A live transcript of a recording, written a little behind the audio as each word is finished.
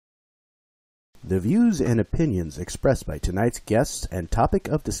The views and opinions expressed by tonight's guests and topic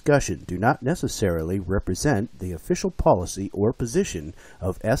of discussion do not necessarily represent the official policy or position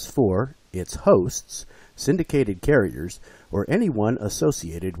of S4, its hosts, syndicated carriers, or anyone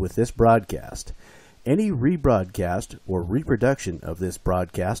associated with this broadcast. Any rebroadcast or reproduction of this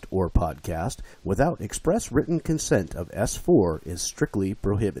broadcast or podcast without express written consent of S4 is strictly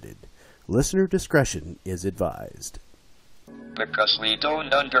prohibited. Listener discretion is advised. Because we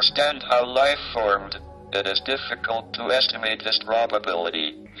don't understand how life formed, it is difficult to estimate this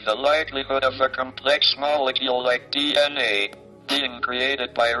probability. The likelihood of a complex molecule like DNA being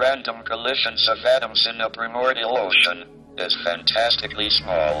created by random collisions of atoms in a primordial ocean is fantastically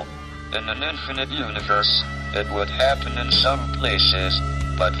small. In an infinite universe, it would happen in some places,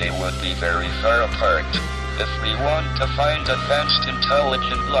 but they would be very far apart. If we want to find advanced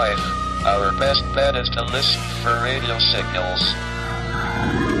intelligent life, our best bet is to listen for radio signals.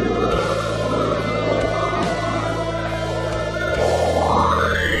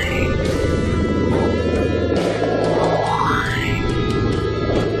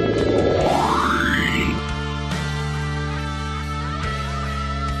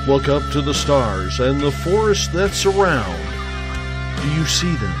 Look up to the stars and the forests that surround. Do you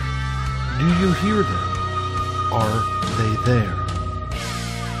see them? Do you hear them? Are they there?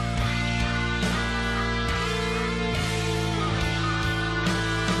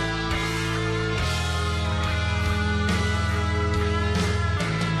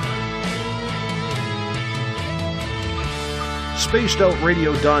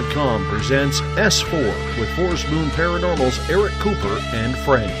 SpacedOutRadio.com presents S4 with Forest Moon Paranormal's Eric Cooper and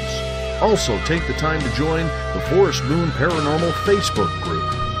friends. Also, take the time to join the Forest Moon Paranormal Facebook group.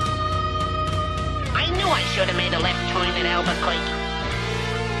 I knew I should have made a left turn at Albuquerque.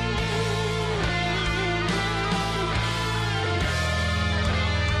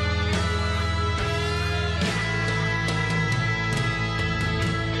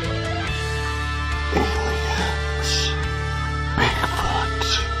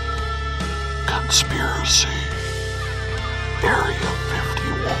 Conspiracy, Area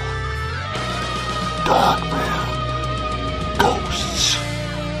 51, Dogman, Ghosts,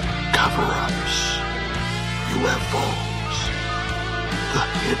 Cover-Ups, UFOs. The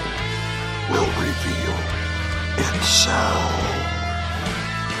hidden will reveal itself.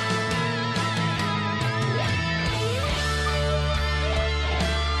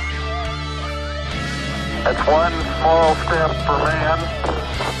 It's one small step for man,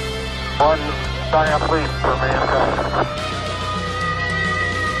 one giant leap for mankind.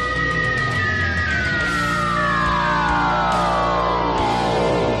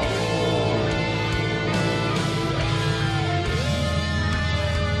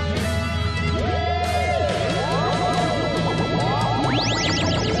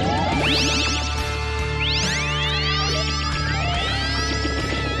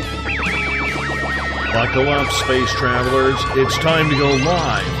 Buckle up, space travelers. It's time to go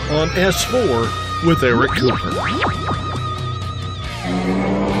live on S4 with Eric Cooper.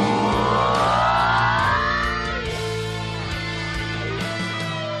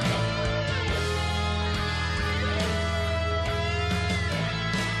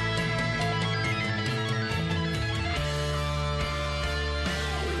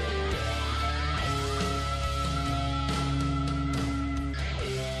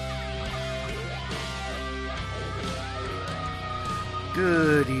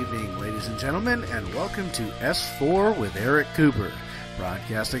 Good evening, ladies and gentlemen, and welcome to S4 with Eric Cooper,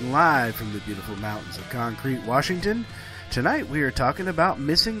 broadcasting live from the beautiful mountains of Concrete, Washington. Tonight we are talking about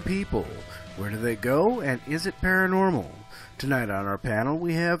missing people. Where do they go, and is it paranormal? Tonight on our panel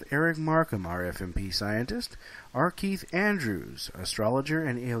we have Eric Markham, our FMP scientist, R. Keith Andrews, astrologer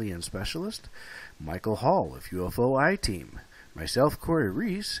and alien specialist, Michael Hall of UFO I-Team, myself, Corey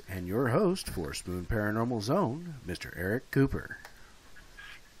Reese, and your host for Spoon Paranormal Zone, Mr. Eric Cooper.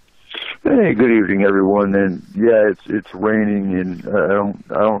 Hey, good evening, everyone. And yeah, it's raining, and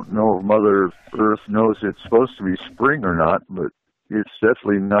I don't know if Mother Earth knows it's supposed to be spring or not, but it's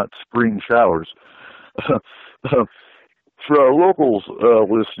definitely not spring showers. For our locals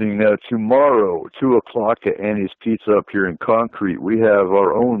listening, tomorrow, 2 o'clock at Annie's Pizza up here in Concrete, we have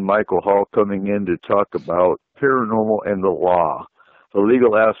our own Michael Hall coming in to talk about paranormal and the law, the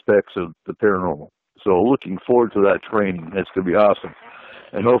legal aspects of the paranormal. So looking forward to that training. It's going to be awesome.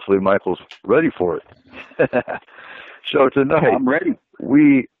 And hopefully Michael's ready for it. So tonight, I'm ready.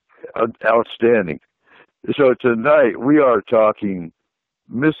 Outstanding. So tonight we are talking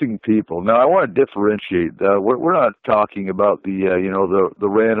missing people. Now I want to differentiate. We're not talking about the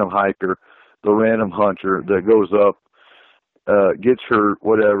random hiker, the random hunter that goes up gets hurt,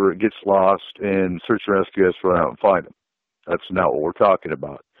 whatever, gets lost, and search and rescue has to run out and find him. That's not what we're talking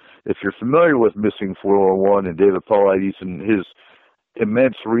about. If you're familiar with Missing 411 and David Paulides and his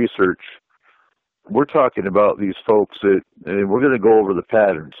immense research, we're talking about these folks that, and we're going to go over the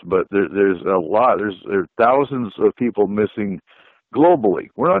patterns, but there's a lot, there are thousands of people missing globally.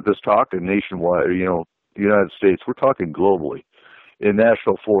 We're not just talking nationwide, the United States. We're talking globally in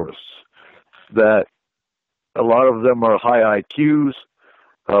national forests. That a lot of them are high IQs.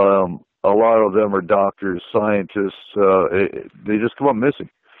 A lot of them are doctors, scientists. They just come up missing.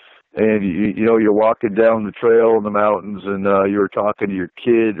 And you're walking down the trail in the mountains, and you're talking to your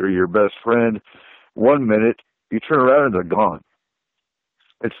kid or your best friend. 1 minute, you turn around and they're gone.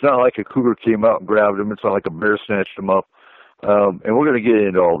 It's not like a cougar came out and grabbed them. It's not like a bear snatched them up. And we're going to get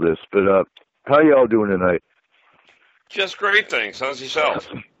into all this. But how y'all doing tonight? Just great things. How's yourself?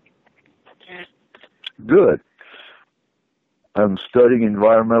 Good. I'm studying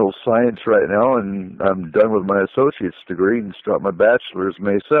environmental science right now, and I'm done with my associate's degree and start my bachelor's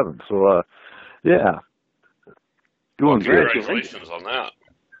May 7th. So, yeah. Doing good. Congratulations on that.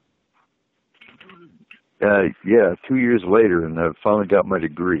 Yeah, 2 years later, and I've finally got my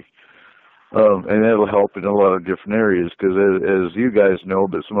degree. And that'll help in a lot of different areas, because as you guys know,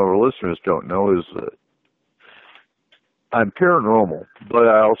 but some of our listeners don't know, is I'm paranormal, but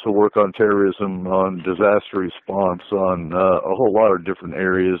I also work on terrorism, on disaster response, on a whole lot of different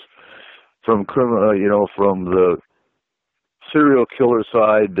areas, from criminal, from the serial killer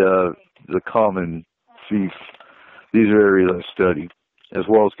side, the common thief. These are areas I study, as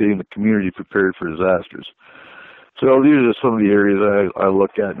well as getting the community prepared for disasters. So these are some of the areas I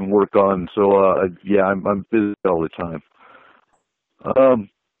look at and work on. So yeah, I'm busy all the time.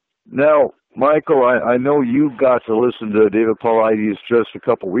 Now, Michael, I know you got to listen to David Paulides just a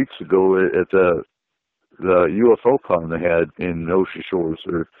couple weeks ago at the UFO con they had in Ocean Shores,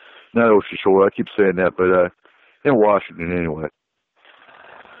 or not Ocean Shore, I keep saying that, but in Washington anyway.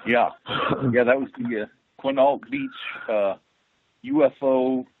 Yeah, that was the Quinault Beach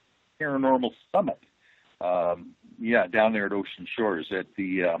UFO Paranormal Summit. Down there at Ocean Shores at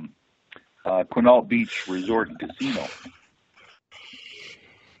the Quinault Beach Resort and Casino.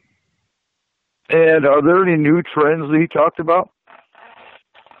 And are there any new trends that he talked about?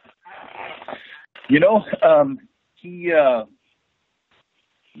 He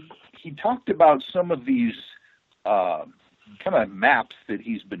talked about some of these kind of maps that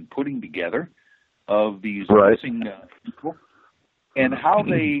he's been putting together of these missing people, and how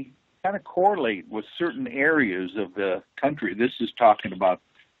they kind of correlate with certain areas of the country. This is talking about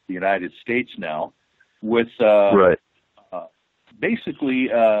the United States now, with basically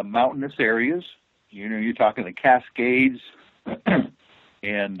mountainous areas. You're talking the Cascades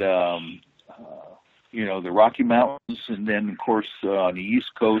and the Rocky Mountains, and then of course on the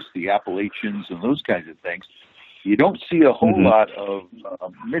East Coast the Appalachians and those kinds of things. You don't see a whole lot of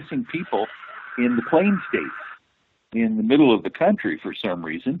missing people in the Plain States, in the middle of the country for some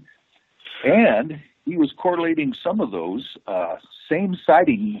reason. And he was correlating some of those same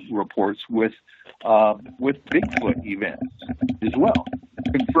sighting reports with Bigfoot events as well,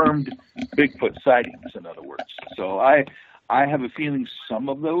 confirmed Bigfoot sightings, in other words. So I have a feeling some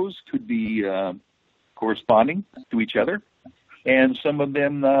of those could be corresponding to each other, and some of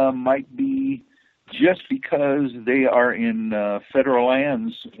them might be just because they are in federal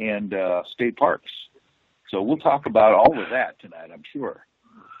lands and state parks. So we'll talk about all of that tonight, I'm sure.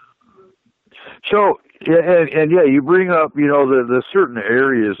 So, and you bring up, the certain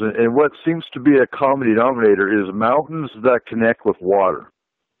areas, and what seems to be a common denominator is mountains that connect with water.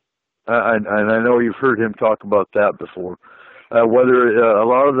 And I know you've heard him talk about that before. Whether a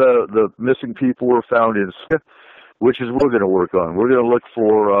lot of the missing people were found in, which is what we're going to work on. We're going to look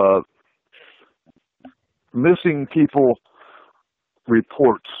for missing people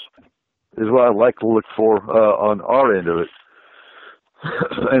reports is what I'd like to look for on our end of it.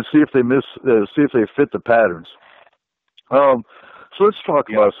 And see if they fit the patterns. So let's talk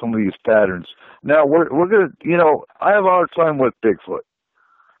about some of these patterns. Now we're gonna, I have a hard time with Bigfoot.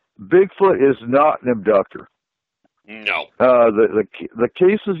 Bigfoot is not an abductor. No. The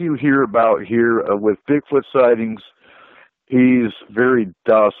cases you hear about here with Bigfoot sightings, he's very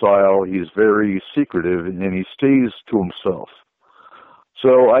docile, he's very secretive, and then he stays to himself.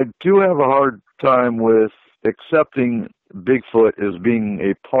 So I do have a hard time with accepting Bigfoot as being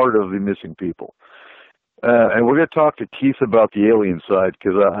a part of the missing people. And we're going to talk to Keith about the alien side,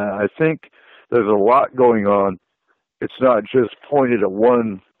 because I think there's a lot going on. It's not just pointed at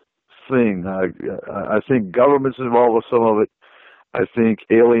one thing. I think government's involved with some of it. I think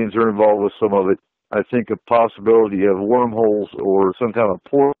aliens are involved with some of it. I think a possibility of wormholes or some kind of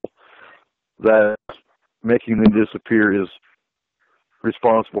portal that's making them disappear is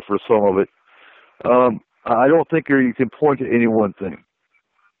responsible for some of it. I don't think you can point to any one thing.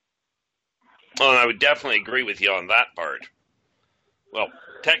 Well, and I would definitely agree with you on that part. Well,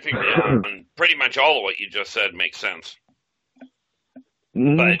 technically, on pretty much all of what you just said makes sense.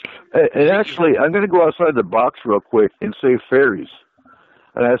 Mm-hmm. But and actually, I'm going to go outside the box real quick and say fairies.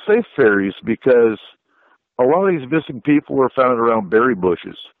 And I say fairies because a lot of these missing people are found around berry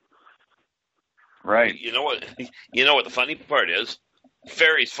bushes. Right. You know what? You know what the funny part is?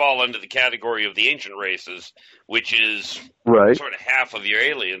 Fairies fall under the category of the ancient races, which is right. sort of half of your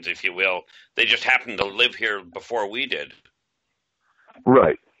aliens, if you will. They just happened to live here before we did.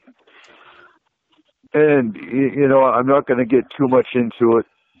 Right. And, you know, I'm not going to get too much into it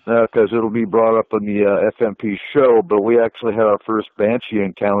because it'll be brought up on the FMP show, but we actually had our first Banshee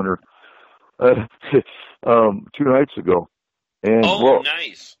encounter 2 nights ago. And,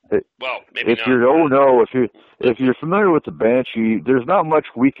 Nice. Well, maybe if not. If you're familiar with the Banshee, there's not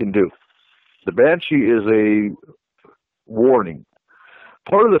much we can do. The Banshee is a warning.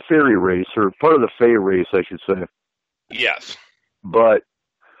 Part of the fairy race, or part of the fae race, I should say. Yes. But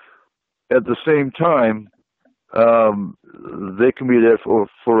at the same time, they can be there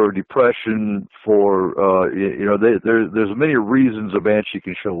for depression, there's many reasons a Banshee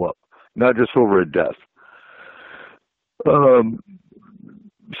can show up, not just over a death.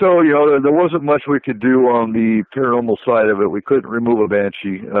 So, you know, there wasn't much we could do on the paranormal side of it. We couldn't remove a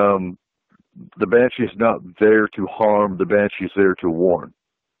Banshee. The Banshee is not there to harm. The Banshee is there to warn.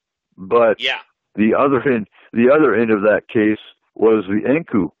 But the other end of that case was the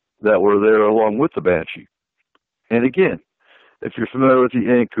Enku that were there along with the Banshee. And again, if you're familiar with the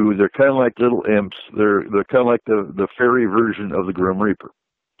Enku, they're kind of like little imps. They're kind of like the fairy version of the Grim Reaper.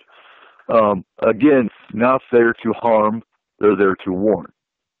 Again, not there to harm. They're there to warn.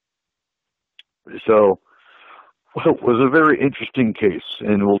 So, well, it was a very interesting case,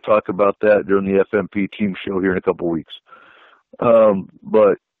 and we'll talk about that during the FMP team show here in a couple of weeks.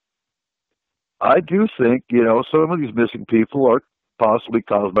 But I do think, you know, some of these missing people are possibly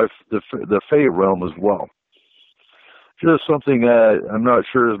caused by the Fae realm as well. Just something that I'm not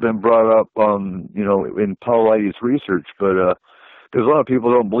sure has been brought up on, you know, in Paulides research, but because a lot of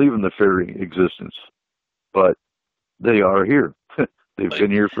people don't believe in the fairy existence, but they are here. They've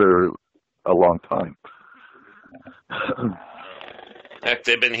been here for a long time. Heck,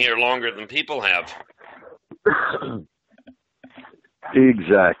 they've been here longer than people have.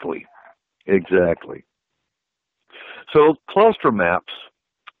 Exactly. So cluster maps,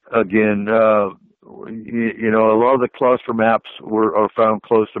 again, you know, a lot of the cluster maps are found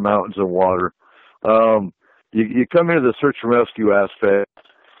close to mountains and water. You come into the search and rescue aspect.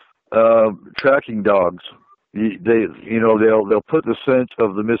 Tracking dogs, they'll put the scent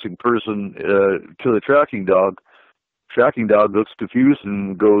of the missing person to the tracking dog. Tracking dog looks confused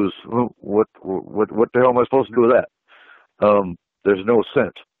and goes, "What the hell am I supposed to do with that?" There's no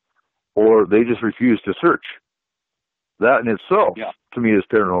scent, or they just refuse to search. That in itself, to me, is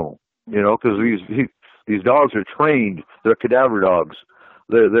paranormal. You know, because these dogs are trained. They're cadaver dogs.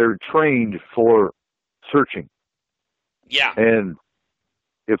 They're trained for searching. Yeah. And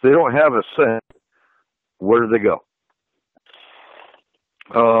if they don't have a scent, where do they go?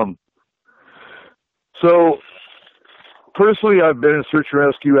 So, personally, I've been in search and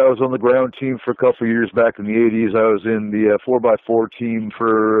rescue. I was on the ground team for a couple of years back in the 80s. I was in the 4x4 team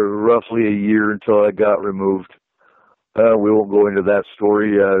for roughly a year until I got removed. We won't go into that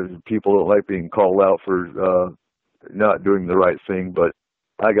story. People don't like being called out for not doing the right thing, but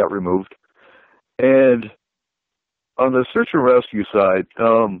I got removed. And on the search and rescue side,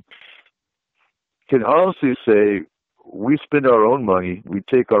 can honestly say we spend our own money. We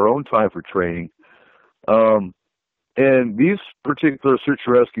take our own time for training. And these particular search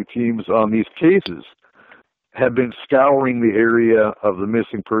and rescue teams on these cases have been scouring the area of the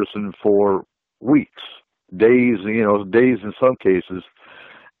missing person for weeks, days in some cases.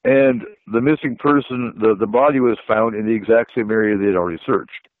 And the missing person, the body was found in the exact same area they had already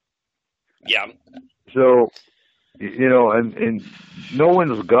searched. Yeah. So, you know, and no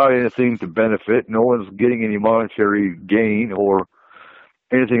one's got anything to benefit. No one's getting any monetary gain or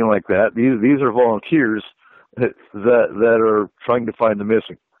anything like that. These are volunteers that are trying to find the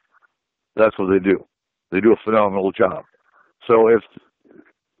missing. That's what they do. They do a phenomenal job. So if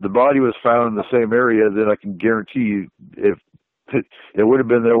the body was found in the same area, then I can guarantee you, if it would have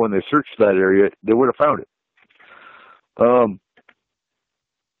been there when they searched that area, they would have found it.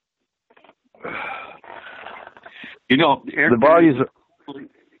 You know, the bodies.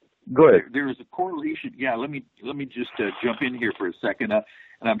 Go ahead. There is a correlation. Yeah, let me just jump in here for a second, and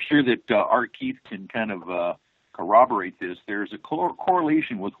I'm sure that Art Keith can kind of corroborate this. There's a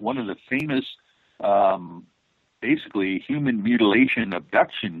correlation with one of the famous, basically human mutilation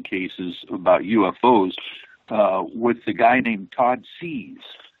abduction cases about UFOs, with the guy named Todd Sees,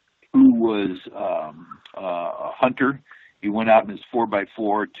 who was a hunter. He went out in his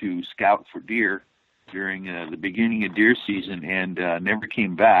 4x4 to scout for deer during the beginning of deer season and never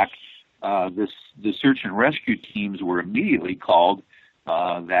came back. The search and rescue teams were immediately called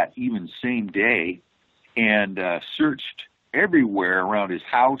that even same day and searched everywhere around his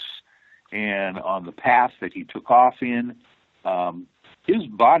house and on the path that he took off in. His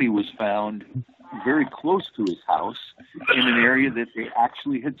body was found very close to his house in an area that they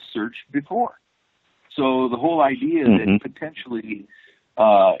actually had searched before. So the whole idea that potentially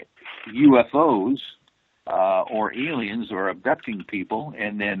UFOs or aliens are abducting people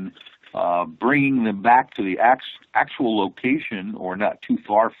and then bringing them back to the actual location or not too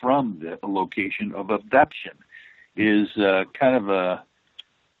far from the location of abduction is kind of a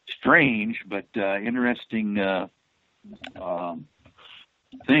strange but interesting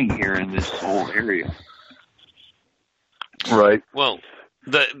thing here in this whole area. Right. Well,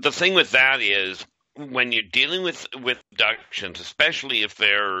 the thing with that is when you're dealing with abductions, especially if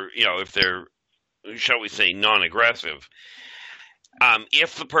they're shall we say non-aggressive,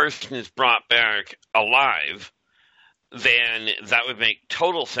 if the person is brought back alive, then that would make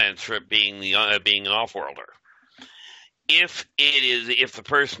total sense for it being being an off-worlder. If the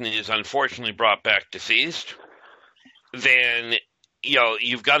person is unfortunately brought back deceased, then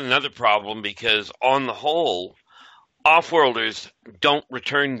you've got another problem, because on the whole, off-worlders don't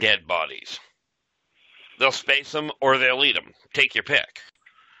return dead bodies. They'll space them or they'll eat them. Take your pick.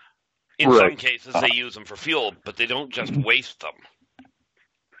 In some cases, they use them for fuel, but they don't just waste them.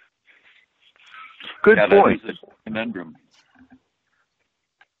 Good point. That is a conundrum.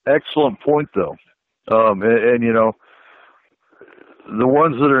 Excellent point, though. And the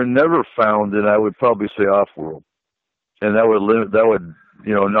ones that are never found, then I would probably say off-world, and that would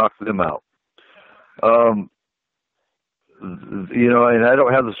knock them out. And I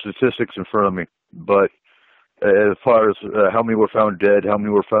don't have the statistics in front of me, but as far as how many were found dead, how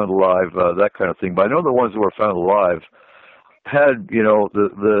many were found alive, that kind of thing. But I know the ones that were found alive had,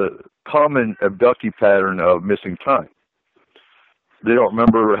 the common abductee pattern of missing time. They don't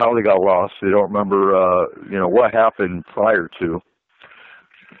remember how they got lost. They don't remember, what happened prior to.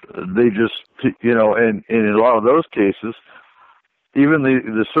 They just, and in a lot of those cases, even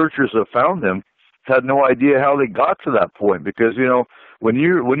the searchers that found them had no idea how they got to that point, because, when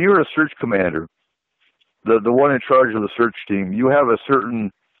you're a search commander, the one in charge of the search team, you have a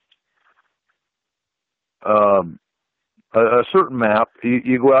certain map.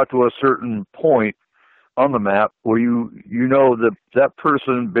 You go out to a certain point on the map where you know that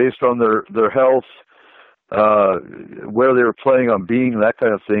person, based on their health, where they were planning on being, that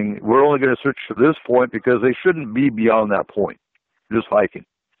kind of thing. We're only going to search to this point because they shouldn't be beyond that point, just hiking.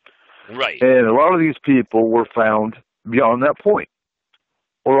 Right. And a lot of these people were found beyond that point,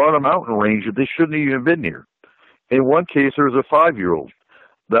 or on a mountain range that they shouldn't have even been near. In one case, there was a 5-year-old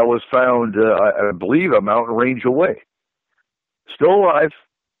that was found, I believe, a mountain range away. Still alive.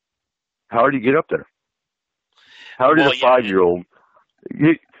 How did he get up there? How did a 5-year-old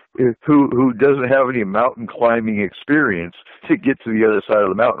who doesn't have any mountain climbing experience to get to the other side of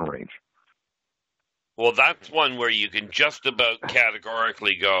the mountain range? Well, that's one where you can just about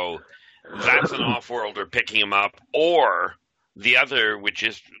categorically go, that's an off-worlder picking him up, or the other, which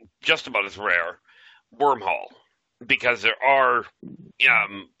is just about as rare, wormhole. Because there are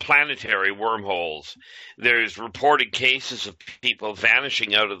planetary wormholes. There's reported cases of people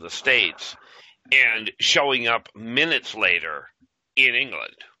vanishing out of the States and showing up minutes later in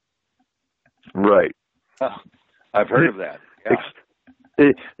England. Right. I've heard of that. Yeah.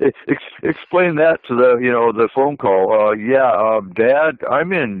 Explain that to the phone call. Dad,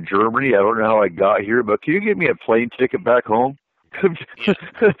 I'm in Germany. I don't know how I got here, but can you give me a plane ticket back home?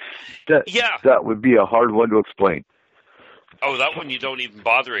 That would be a hard one to explain. Oh, that one you don't even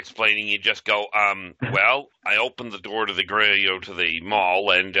bother explaining. You just go, well, I opened the door to the mall,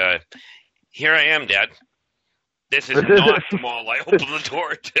 and here I am, Dad. This is not the mall I opened the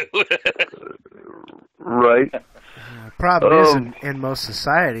door to. Right. Problem is, in most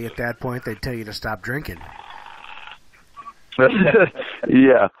society, at that point, they tell you to stop drinking.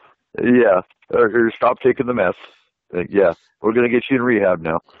 Yeah. Or stop taking the meth. Yeah, we're going to get you in rehab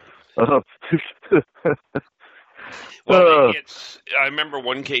now. Well, I remember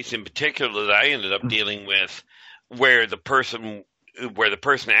one case in particular that I ended up dealing with where the person the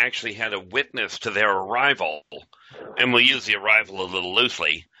person actually had a witness to their arrival, and we'll use the arrival a little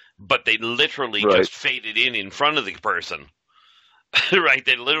loosely, but they literally just faded in front of the person. Right,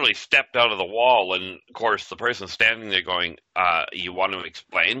 they literally stepped out of the wall, and of course the person standing there going, you want to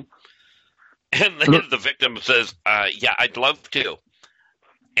explain? And then the victim says, yeah, I'd love to.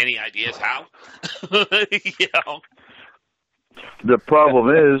 Any ideas how? You know? The problem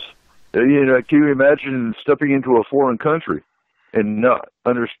is, can you imagine stepping into a foreign country and not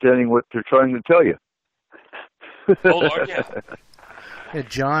understanding what they're trying to tell you? Oh, Lord, yeah. Yeah,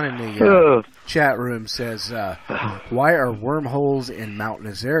 John in the chat room says, why are wormholes in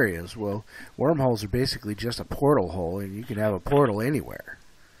mountainous areas? Well, wormholes are basically just a portal hole, and you can have a portal anywhere.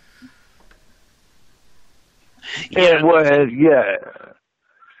 Yeah.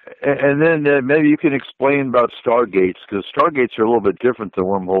 And then maybe you can explain about stargates, because stargates are a little bit different than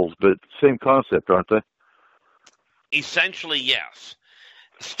wormholes, but same concept, aren't they? Essentially, yes.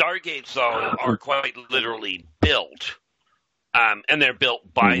 Stargates, though, are quite literally built. And they're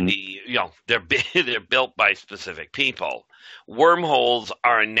built by they're built by specific people. Wormholes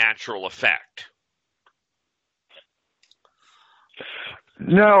are a natural effect.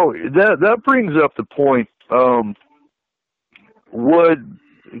 Now, that brings up the point, because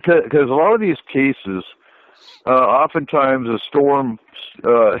a lot of these cases, oftentimes a storm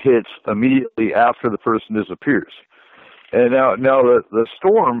hits immediately after the person disappears. And now the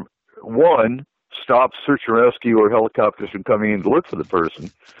storm, one, stops search and rescue or helicopters from coming in to look for the person.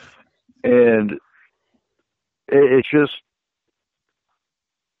 And it's just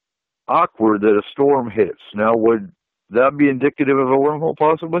awkward that a storm hits. Now, would that be indicative of a wormhole,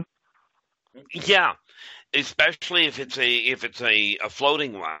 possibly? Yeah, especially if it's a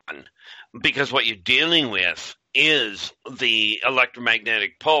floating one, because what you're dealing with is the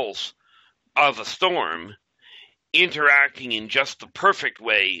electromagnetic pulse of a storm interacting in just the perfect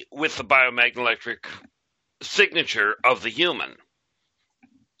way with the biomagnetic signature of the human.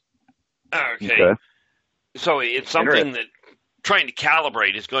 Okay. So it's something that trying to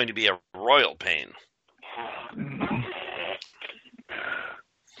calibrate is going to be a royal pain.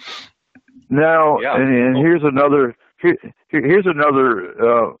 Now, and here's another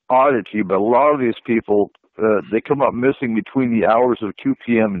oddity, but a lot of these people, they come up missing between the hours of 2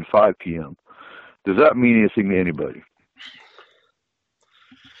 p.m. and 5 p.m. Does that mean anything to anybody?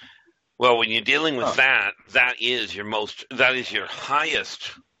 Well, when you're dealing with that is your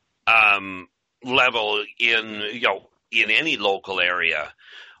highest level in any local area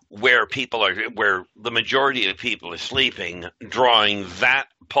where the majority of people are sleeping, drawing that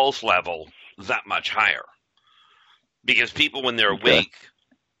pulse level that much higher. Because people, when they're awake,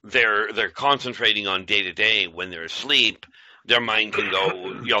 they're concentrating on day to day. When they're asleep, their mind can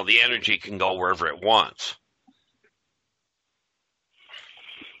go, the energy can go wherever it wants.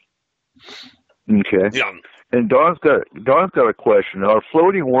 Okay. Yeah. And Don's got a question. Are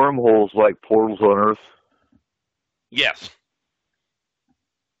floating wormholes like portals on Earth? Yes.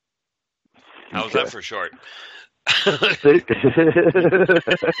 How's that for short?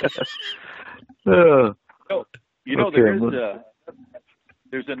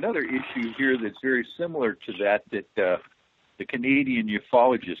 There's another issue here that's very similar to that the Canadian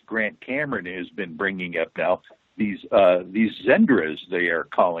ufologist Grant Cameron has been bringing up now. These Zendras, they are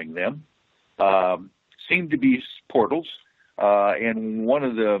calling them, seem to be portals. And one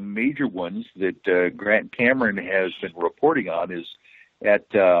of the major ones that Grant Cameron has been reporting on is at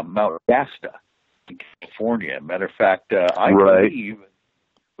Mount Shasta in California. Matter of fact, I believe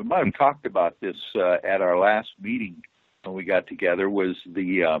we might have talked about this at our last meeting when we got together. Was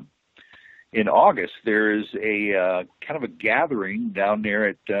in August there is a kind of a gathering down there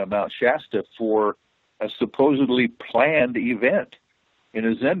at Mount Shasta for a supposedly planned event in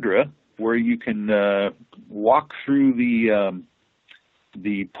a Zendra where you can walk through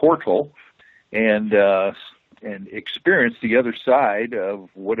the portal and experience the other side of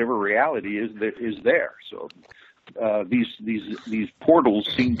whatever reality is there. So these portals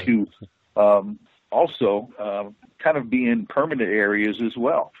seem to also kind of be in permanent areas as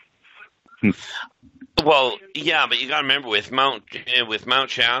well. Well, yeah, but you got to remember with Mount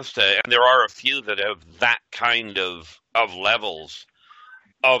Shasta, and there are a few that have that kind of levels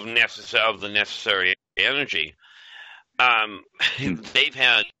of the necessary energy. They've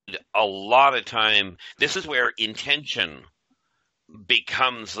had a lot of time. This is where intention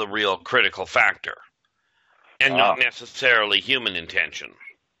becomes the real critical factor, and not necessarily human intention.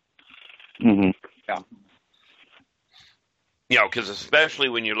 Mm-hmm. Yeah. Because especially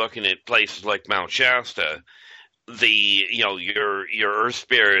when you're looking at places like Mount Shasta, your earth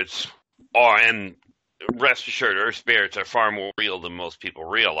spirits and rest assured, Earth spirits are far more real than most people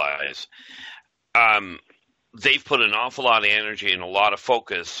realize. They've put an awful lot of energy and a lot of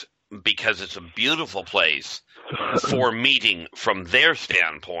focus because it's a beautiful place for meeting from their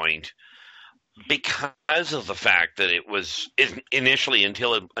standpoint, because of the fact that it was initially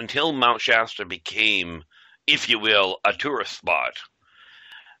until Mount Shasta became, if you will, a tourist spot.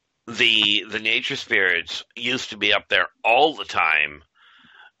 The nature spirits used to be up there all the time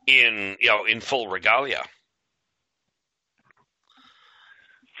in full regalia.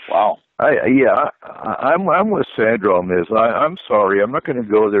 Wow. I'm with Sandra on this. I'm sorry, I'm not going to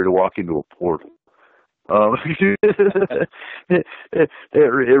go there to walk into a portal. It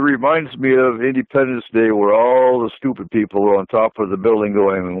reminds me of Independence Day, where all the stupid people are on top of the building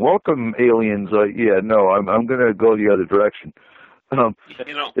going, "Welcome, aliens." No, I'm going to go the other direction. I'm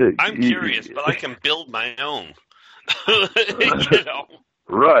curious, but I can build my own.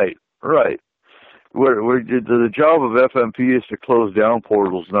 Right. Where the job of FMP is to close down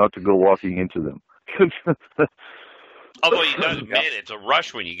portals, not to go walking into them. Although you got to admit, it's a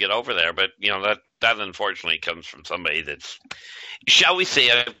rush when you get over there. But that unfortunately comes from somebody that's, shall we say,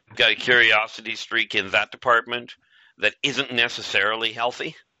 I've got a curiosity streak in that department that isn't necessarily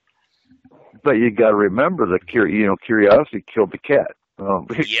healthy. But you got to remember that curiosity killed the cat. I'm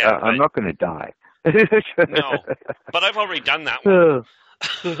not going to die. No, but I've already done that one.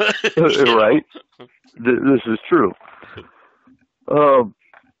 Right. This is true.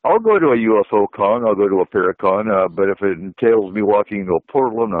 I'll go to a UFO con, I'll go to a paracon, but if it entails me walking into a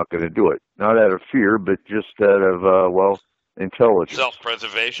portal, I'm not going to do it. Not out of fear, but just out of, intelligence.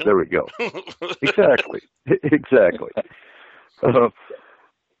 Self-preservation? There we go. Exactly. I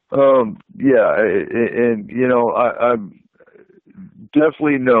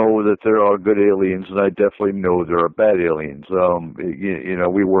definitely know that there are good aliens, and I definitely know there are bad aliens.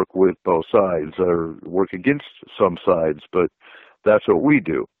 We work with both sides, or work against some sides, but that's what we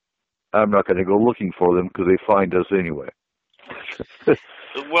do. I'm not going to go looking for them because they find us anyway.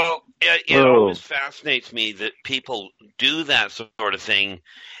 Well, it always fascinates me that people do that sort of thing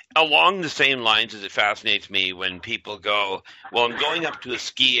along the same lines as it fascinates me when people go, well, I'm going up to a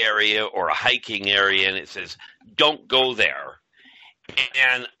ski area or a hiking area, and it says, don't go there.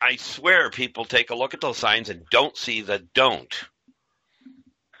 And I swear people take a look at those signs and don't see the don't.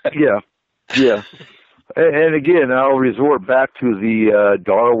 Yeah. And again, I'll resort back to the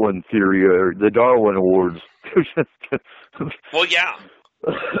Darwin theory, or the Darwin Awards. Well, yeah.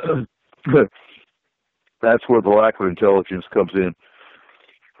 That's where the lack of intelligence comes in.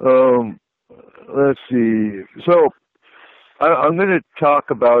 Let's see. So I'm going to talk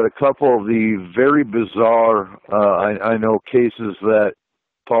about a couple of the very bizarre, I know, cases that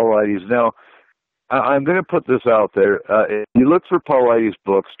Paulides. Now, I'm going to put this out there. If you look for Paulides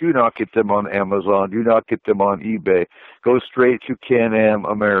books, do not get them on Amazon. Do not get them on eBay. Go straight to Can-Am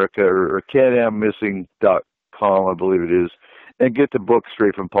America or CanAmMissing.com, I believe it is, and get the book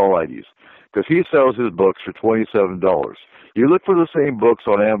straight from Paulides, because he sells his books for $27. You look for the same books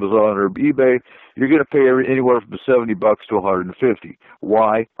on Amazon or eBay, you're going to pay anywhere from $70 to $150.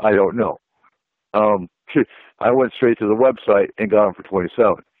 Why? I don't know. I went straight to the website and got them for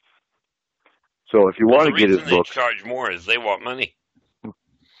 $27. So if you want to get his book, the reason they charge more is they want money.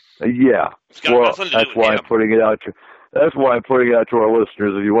 Yeah. Well, that's why I'm putting it out to. That's why I'm putting it out to our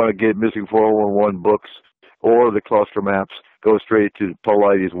listeners. If you want to get Missing 411 books or the cluster maps, go straight to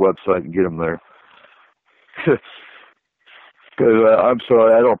Paulides' website and get them there. Because I'm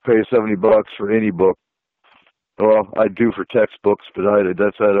sorry, I don't pay $70 for any book. Well, I do for textbooks, but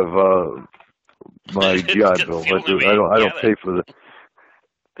that's out of my GI Bill. I don't pay for the.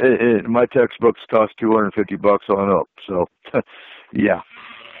 My textbooks cost $250 on up. So, yeah.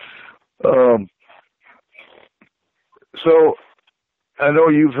 So, I know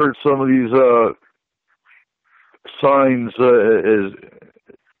you've heard some of these signs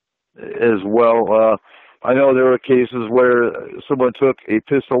as well. I know there were cases where someone took a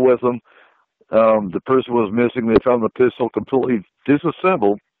pistol with them. The person was missing. They found the pistol completely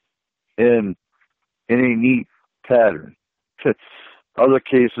disassembled in a neat pattern. Other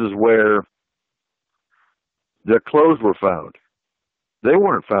cases where their clothes were found. They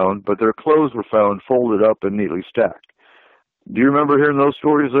weren't found, but their clothes were found folded up and neatly stacked. Do you remember hearing those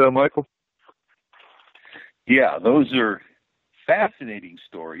stories, Michael? Yeah, those are fascinating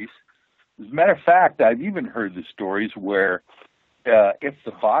stories. As a matter of fact, I've even heard the stories where if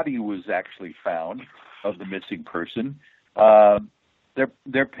the body was actually found of the missing person,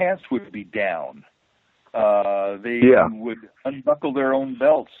 their pants would be down. They would unbuckle their own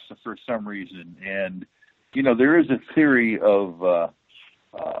belts for some reason. And, there is a theory of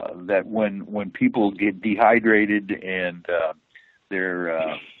that when people get dehydrated and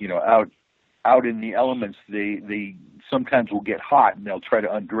they're out in the elements, they sometimes will get hot and they'll try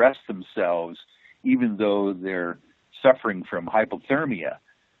to undress themselves even though they're suffering from hypothermia.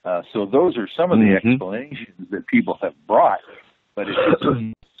 So those are some of the explanations that people have brought, but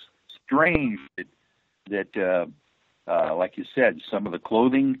it's strange that like you said, some of the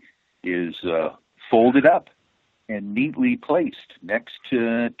clothing is folded up and neatly placed next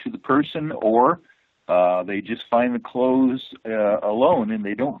to the person, or they just find the clothes alone and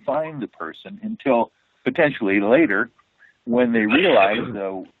they don't find the person until potentially later when they realize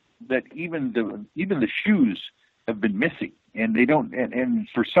that even the shoes have been missing, and they don't, and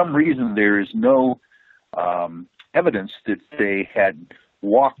for some reason there is no evidence that they had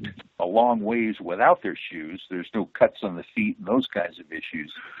walked a long ways without their shoes. There's no cuts on the feet and those kinds of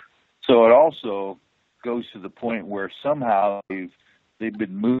issues. So it also goes to the point where somehow they've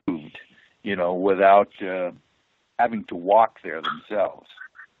been moved, without having to walk there themselves.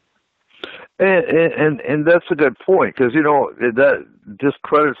 And that's a good point, because that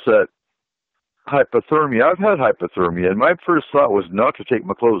discredits that hypothermia. I've had hypothermia, and my first thought was not to take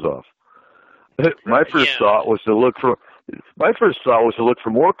my clothes off. My first thought was to look for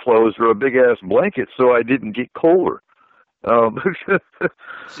more clothes or a big ass blanket so I didn't get colder.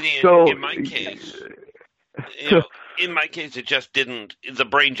 See, so in my case, it just didn't. The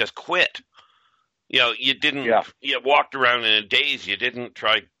brain just quit. You didn't. Yeah. You walked around in a daze. You didn't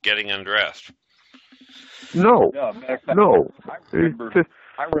try getting undressed. No.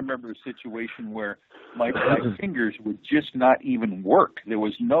 I remember a situation where my fingers would just not even work. There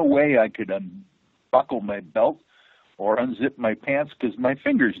was no way I could unbuckle my belt or unzip my pants because my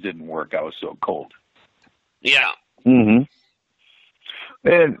fingers didn't work. I was so cold. Yeah. Mm-hmm.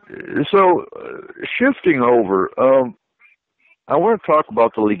 And so, shifting over, I want to talk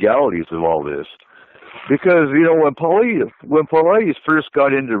about the legalities of all this, because when Paulides first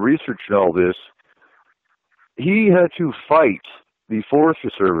got into researching all this, he had to fight the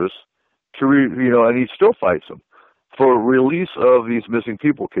Forestry Service and he still fights them for release of these missing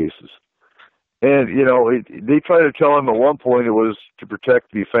people cases. And they tried to tell him at one point it was to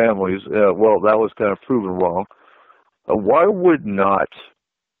protect the families. Well, that was kind of proven wrong. Why would not,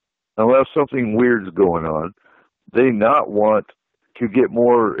 unless something weird's going on, they not want to get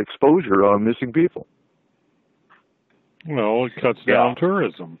more exposure on missing people? Well, it cuts down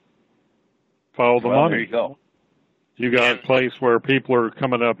tourism. Follow the money. There you go. You got a place where people are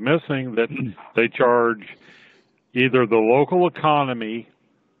coming up missing that they charge either the local economy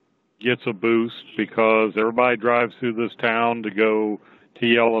gets a boost because everybody drives through this town to go to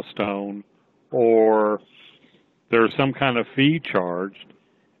Yellowstone, or there's some kind of fee charged.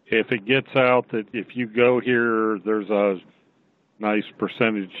 If it gets out that if you go here, there's a nice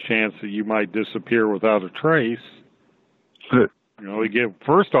percentage chance that you might disappear without a trace.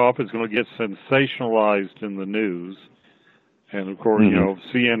 First off, it's going to get sensationalized in the news. And, of course,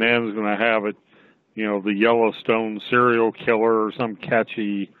 CNN is going to have it, the Yellowstone serial killer or some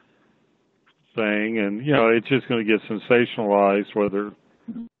catchy thing. And, it's just going to get sensationalized whether,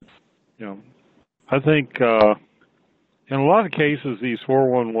 I think in a lot of cases, these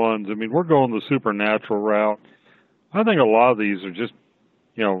 411s, we're going the supernatural route. I think a lot of these are just,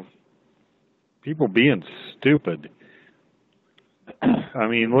 people being stupid.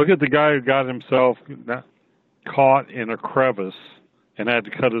 Look at the guy who got himself caught in a crevice and had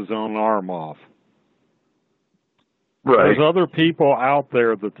to cut his own arm off. Right. There's other people out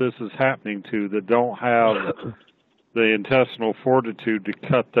there that this is happening to that don't have the intestinal fortitude to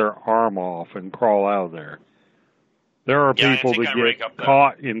cut their arm off and crawl out of there. There are people that get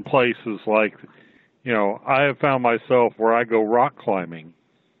caught in places like, I have found myself where I go rock climbing,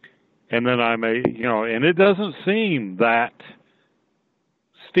 and then I may, and it doesn't seem that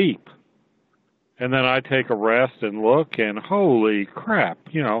steep. And then I take a rest and look, and holy crap,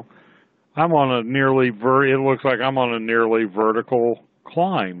 I'm on it looks like I'm on a nearly vertical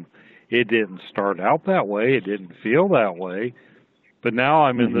climb. It didn't start out that way. It didn't feel that way. But now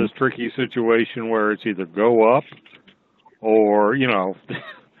I'm in this tricky situation where it's either go up or,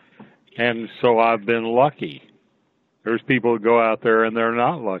 and so I've been lucky. There's people who go out there and they're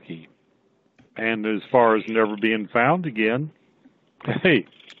not lucky. And as far as never being found again, hey,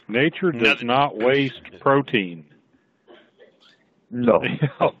 nature does not waste protein. No.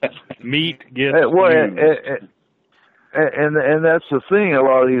 Meat gets used. And that's the thing. A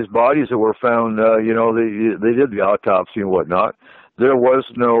lot of these bodies that were found, they did the autopsy and whatnot. The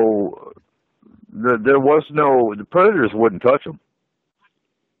predators wouldn't touch them.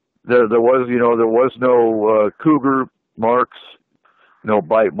 There was no cougar marks. no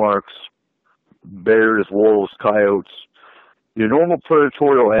bite marks, bears, wolves, coyotes. Your normal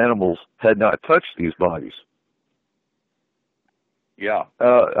predatorial animals had not touched these bodies. Yeah.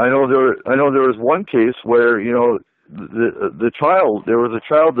 I know there was one case where, you know, there was a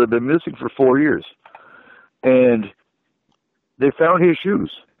child that had been missing for 4 years, and they found his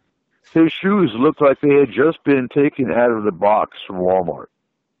shoes. His shoes looked like they had just been taken out of the box from Walmart,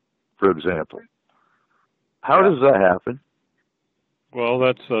 for example. How does that happen? Well,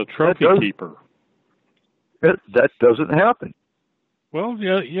 that's a trophy keeper. That doesn't happen. Well,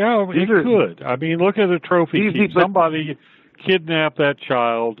 yeah, it could. I mean, look at a trophy keeper. Somebody kidnapped that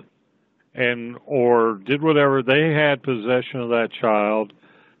child or did whatever. They had possession of that child.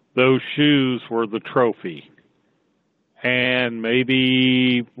 Those shoes were the trophy. And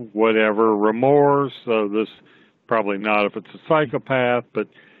maybe whatever, remorse. So this, probably not if it's a psychopath, but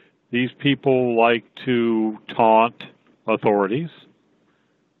these people like to taunt authorities.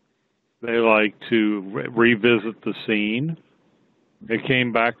 They like to revisit the scene. They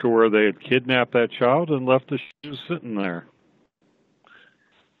came back to where they had kidnapped that child and left the shoes sitting there.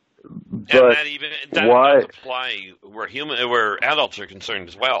 But that why does apply where adults are concerned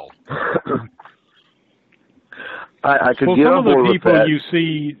as well. I could get on board with that.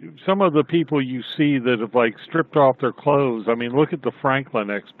 Some of the people you see that have like stripped off their clothes. I mean, look at the Franklin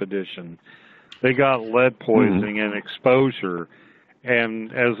expedition. They got lead poisoning and exposure,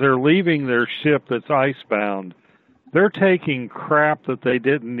 and as they're leaving their ship that's icebound, they're taking crap that they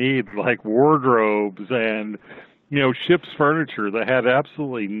didn't need, like wardrobes and, you know, ship's furniture that had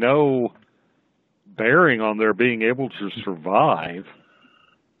absolutely no bearing on their being able to survive.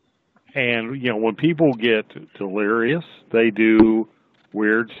 And, you know, when people get delirious, they do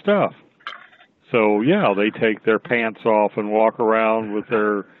weird stuff. So, yeah, they take their pants off and walk around with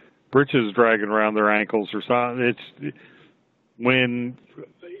their breeches dragging around their ankles or something. It's when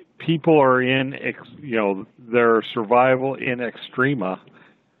people are in, you know, their survival in extrema,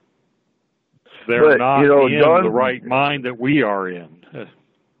 they're not in the right mind that we are in.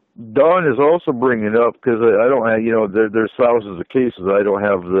 Don is also bringing up, because I don't have, you know, there's thousands of cases. I don't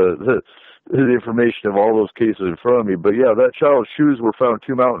have the information of all those cases in front of me. But yeah, that child's shoes were found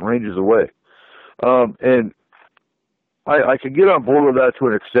 2 mountain ranges away. And I can get on board with that to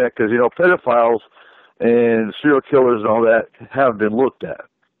an extent, because, you know, pedophiles and serial killers and all that have been looked at.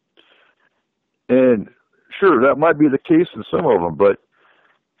 And sure, that might be the case in some of them, but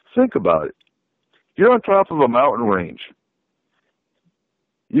think about it. You're on top of a mountain range.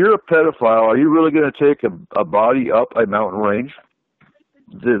 You're a pedophile. Are you really going to take a body up a mountain range?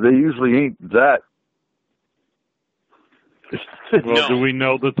 They usually ain't that. Well, no. Do we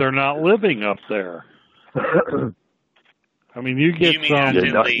know that they're not living up there? I mean, you get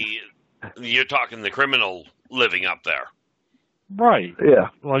you're talking the criminal living up there. Right. Yeah.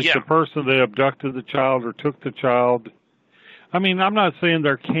 Like the person that abducted the child or took the child. I mean, I'm not saying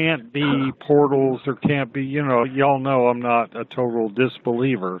there can't be portals, there can't be, you know, y'all know I'm not a total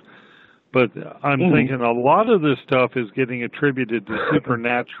disbeliever, but I'm thinking a lot of this stuff is getting attributed to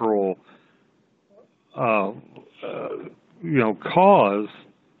supernatural, you know, cause,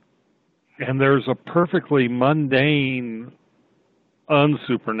 and there's a perfectly mundane,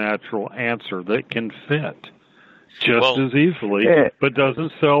 unsupernatural answer that can fit just as easily, but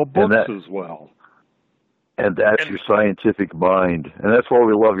doesn't sell books as well. And that's your scientific mind. And that's why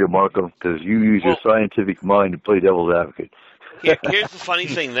we love you, Markham, because you use your scientific mind to play devil's advocate. Here's the funny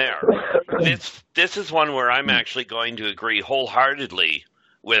thing there. This is one where I'm actually going to agree wholeheartedly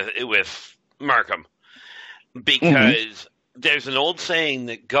with Markham, because there's an old saying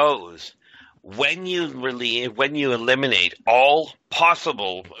that goes, when you eliminate all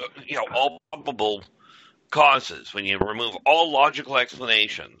possible, you know, all probable causes, when you remove all logical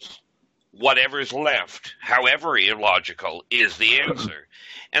explanations, whatever's left, however illogical, is the answer.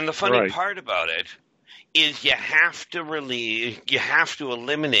 And the funny part about it is you have to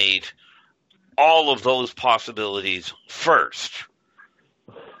eliminate all of those possibilities first,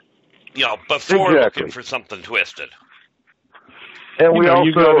 you know, before looking for something twisted. And we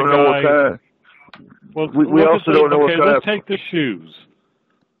also don't know what kind of. We also don't know what kind of. Let's take the shoes.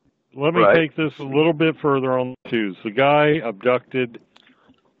 Let me take this a little bit further on the shoes. The guy abducted.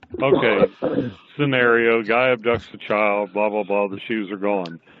 Okay, scenario, guy abducts the child, blah, blah, blah, the shoes are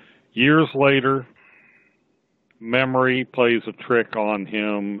gone. Years later, memory plays a trick on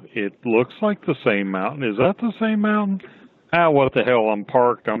him. It looks like the same mountain. Is that the same mountain? What the hell, I'm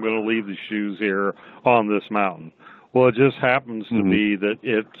parked, I'm going to leave the shoes here on this mountain. Well, it just happens to be that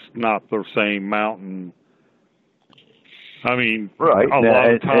it's not the same mountain. I mean, a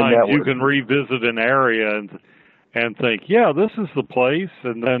lot of times you can revisit an area and and think, yeah, this is the place,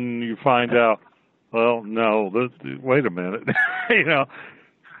 and then you find out, well, no, wait a minute, you know.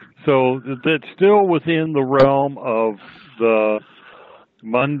 So that's still within the realm of the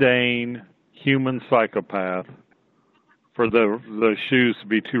mundane human psychopath for the shoes to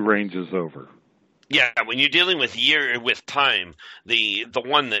be 2 ranges over. Yeah, when you're dealing with time, the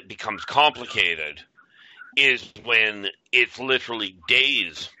one that becomes complicated is when it's literally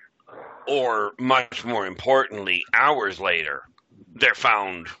days, or much more importantly, hours later, they're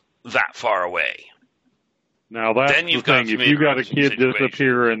found that far away. Now that's then the thing. If you got a kid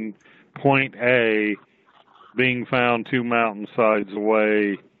disappear in point A, being found 2 mountainsides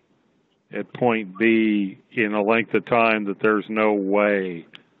away at point B in a length of time that there's no way.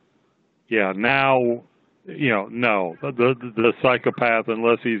 Yeah, now, no. The psychopath,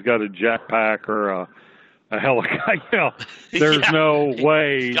 unless he's got a jetpack or a helicopter, there's no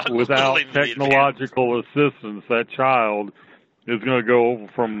way without technological assistance that child is going to go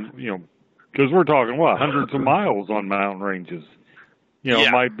from, because we're talking, hundreds of miles on mountain ranges.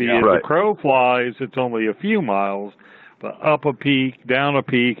 It might be as the crow flies, it's only a few miles, but up a peak, down a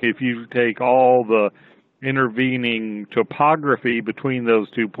peak, if you take all the intervening topography between those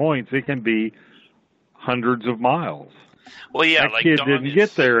 2 points, it can be hundreds of miles. Well, yeah, that kid didn't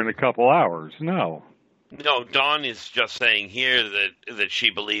get there in a couple hours, no. No, Dawn is just saying here that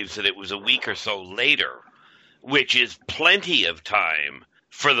she believes that it was a week or so later, which is plenty of time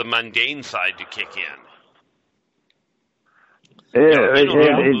for the mundane side to kick in.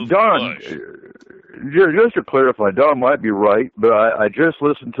 And Don, just to clarify, Don might be right, but I just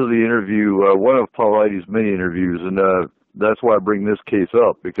listened to the interview, one of Paulides' many interviews, and that's why I bring this case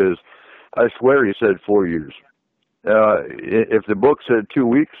up, because I swear he said 4 years. If the book said 2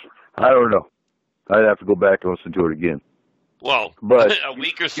 weeks, I don't know. I'd have to go back and listen to it again. Well, but a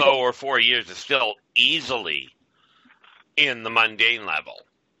week or so or 4 years is still easily in the mundane level.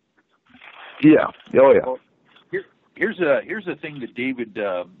 Yeah. Oh, yeah. Well, here's a thing that David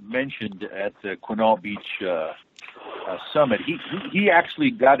mentioned at the Quinault Beach summit. He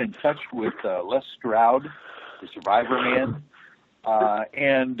actually got in touch with Les Stroud, the Survivor Man,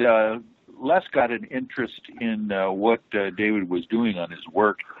 and Les got an interest in what David was doing on his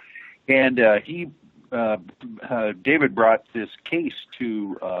work, and David brought this case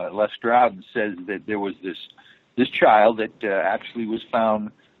to Les Stroud and says that there was this child that actually was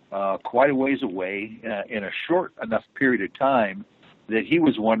found quite a ways away in a short enough period of time that he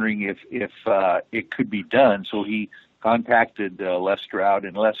was wondering if it could be done. So he contacted Les Stroud,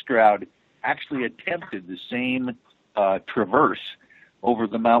 and Les Stroud actually attempted the same traverse over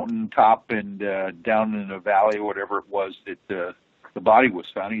the mountain top and down in a valley or whatever it was that the body was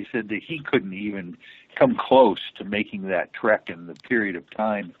found. He said that he couldn't even come close to making that trek in the period of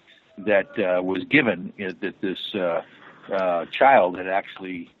time that was given, that this child had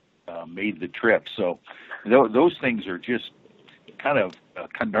actually made the trip. So those things are just kind of a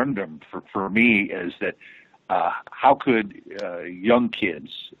conundrum for me, is that how could young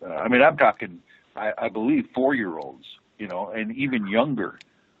kids, I'm talking, I believe 4-year-olds, and even younger,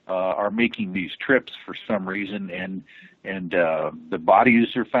 are making these trips for some reason, and the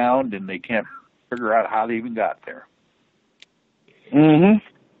bodies are found and they can't figure out how they even got there. Mm-hmm.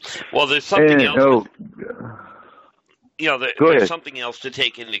 Well, there's something else. There's something else to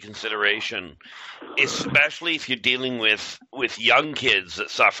take into consideration, especially if you're dealing with young kids that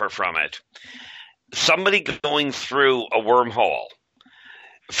suffer from it. Somebody going through a wormhole,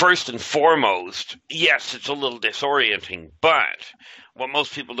 first and foremost, yes, it's a little disorienting, but what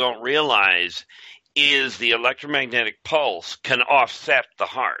most people don't realize is the electromagnetic pulse can offset the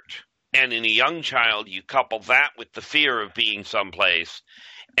heart. And in a young child, you couple that with the fear of being someplace,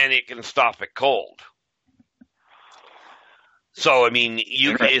 and it can stop it cold. So,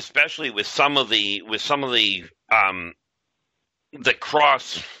 you can, especially with some of the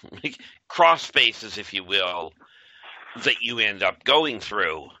cross spaces, if you will, that you end up going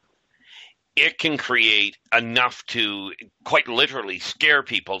through, it can create enough to quite literally scare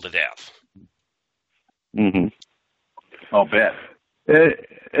people to death. Mm-hmm. I'll bet. And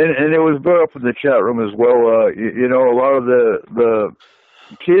it was brought up in the chat room as well. A lot of the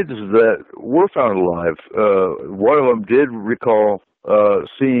kids that were found alive, one of them did recall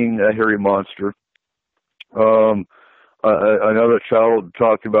seeing a hairy monster. Another child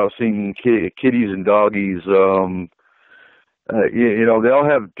talked about seeing kitties and doggies. They all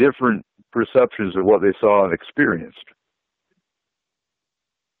have different perceptions of what they saw and experienced.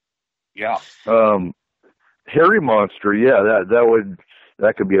 Yeah. Hairy monster, yeah,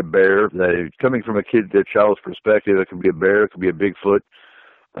 that could be a bear. Coming from a child's perspective, it could be a bear, it could be a Bigfoot.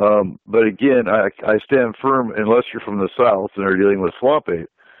 But again, I stand firm unless you're from the South and are dealing with swamp ape.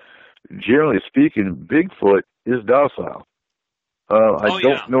 Generally speaking, Bigfoot is docile. I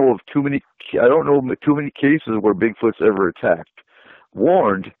don't know too many cases where Bigfoot's ever attacked.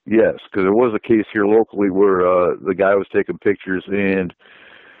 Warned, yes, because there was a case here locally where the guy was taking pictures and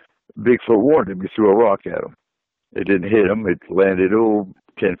Bigfoot warned him. He threw a rock at him. It didn't hit him. It landed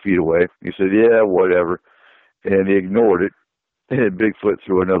 10 feet away. He said, "Yeah, whatever," and he ignored it. And Bigfoot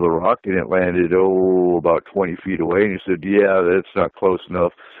threw another rock, and it landed about 20 feet away. And he said, "Yeah, that's not close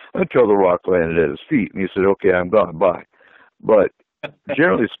enough," until the rock landed at his feet. And he said, "Okay, I'm gone. Bye." But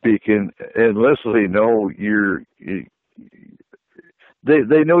generally speaking, unless they know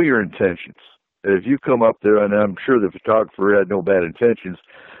they know your intentions. If you come up there, and I'm sure the photographer had no bad intentions,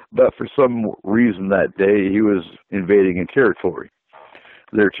 but for some reason that day he was invading a territory.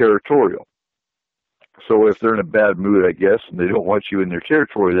 They're territorial. So if they're in a bad mood, I guess, and they don't want you in their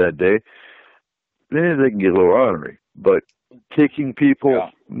territory that day, then they can get a little ornery. But taking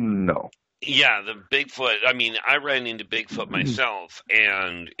people, no. Yeah, the Bigfoot, I mean, I ran into Bigfoot myself,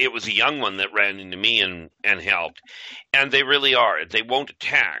 and it was a young one that ran into me and helped. And they really are. They won't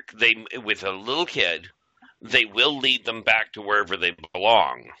attack. With a little kid, they will lead them back to wherever they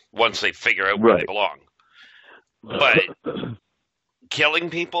belong once they figure out where they belong. But killing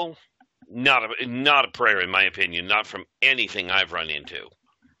people, not a prayer, in my opinion, not from anything I've run into.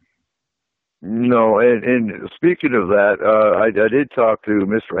 No, and speaking of that, I did talk to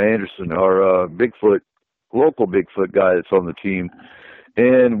Mr. Anderson, our local Bigfoot guy that's on the team,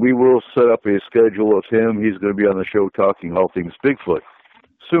 and we will set up a schedule of him. He's going to be on the show talking all things Bigfoot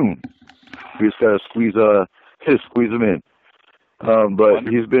soon. We just got to squeeze him in. But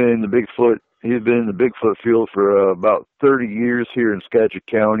he's been in the Bigfoot field for about 30 years here in Skagit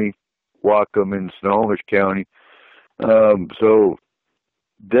County, Whatcom, and Snohomish County. So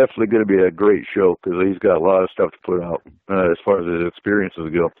definitely going to be a great show because he's got a lot of stuff to put out as far as his experiences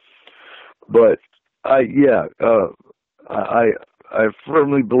go. But I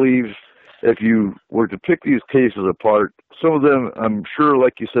firmly believe if you were to pick these cases apart, some of them, I'm sure,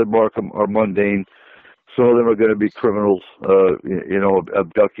 like you said, Mark, are mundane. Some of them are going to be criminals,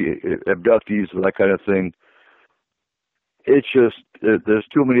 abductees, that kind of thing. It's just there's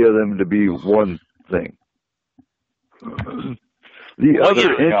too many of them to be one thing. The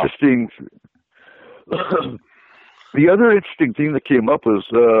other interesting thing that came up was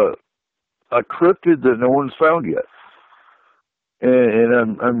a cryptid that no one's found yet, and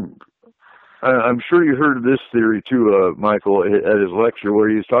I'm sure you heard of this theory too, Michael, at his lecture where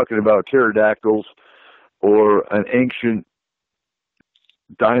he was talking about pterodactyls or an ancient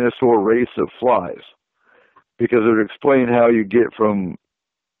dinosaur race of flies, because it would explain how you get from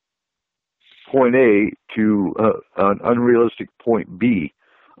point A to an unrealistic point B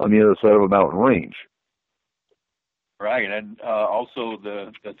on the other side of a mountain range. Right, and also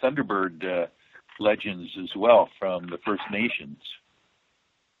the Thunderbird legends as well from the First Nations.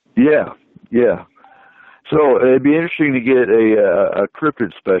 Yeah. So it'd be interesting to get a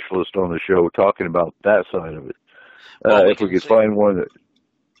cryptid specialist on the show talking about that side of it. If we could find one that.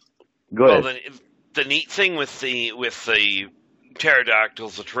 Go ahead. Well, the neat thing with the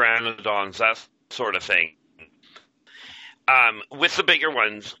pterodactyls, the pteranodons, that sort of thing. With the bigger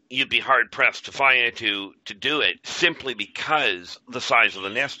ones, you'd be hard pressed to find to do it simply because the size of the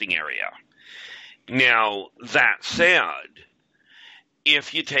nesting area. Now, that said,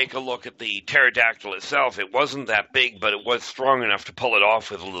 if you take a look at the pterodactyl itself, it wasn't that big, but it was strong enough to pull it off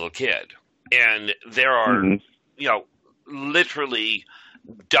with a little kid. And there are, literally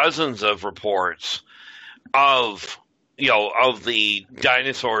dozens of reports of the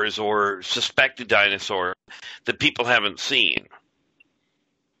dinosaurs or suspected dinosaurs that people haven't seen.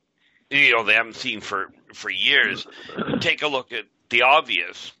 They haven't seen for years. Take a look at the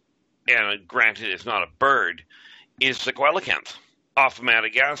obvious, and granted it's not a bird, is the coelacanth off of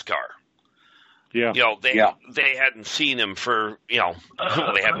Madagascar. Yeah. They hadn't seen them for, they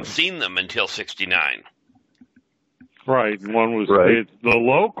hadn't seen them until 1969. Right. And one was the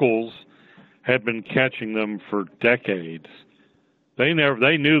locals had been catching them for decades. They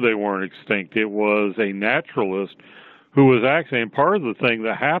knew they weren't extinct. It was a naturalist who was actually, and part of the thing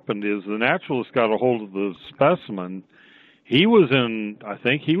that happened is the naturalist got a hold of the specimen. I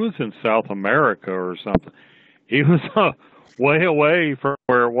think he was in South America or something. He was way away from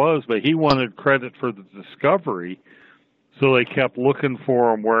where it was, but he wanted credit for the discovery. So they kept looking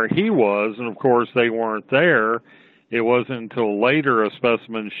for him where he was, and of course they weren't there. It wasn't until later a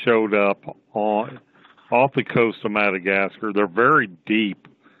specimen showed up off the coast of Madagascar. They're very deep.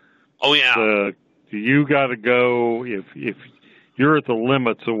 Oh yeah. You got to go if you're at the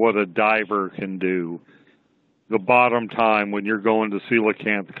limits of what a diver can do. The bottom time when you're going to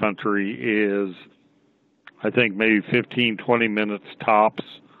coelacanth country is, I think, maybe 15, 20 minutes tops,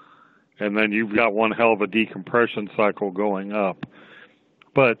 and then you've got one hell of a decompression cycle going up.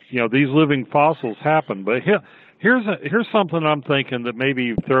 But, these living fossils happen. But here's something I'm thinking that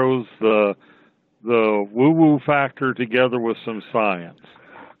maybe throws the woo-woo factor together with some science.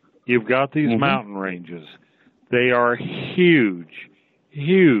 You've got these mountain ranges. They are huge,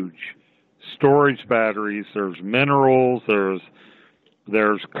 huge storage batteries. There's minerals,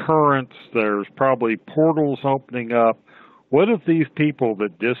 there's currents, there's probably portals opening up. What if these people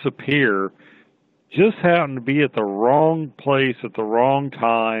that disappear just happen to be at the wrong place at the wrong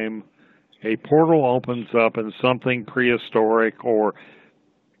time? A portal opens up and something prehistoric or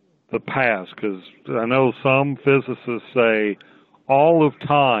the past, because I know some physicists say all of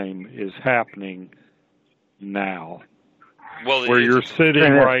time is happening now. Well, where you're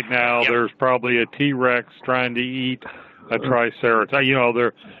sitting right now, there's probably a T-Rex trying to eat a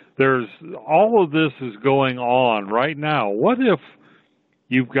Triceratops. There's all of this is going on right now. What if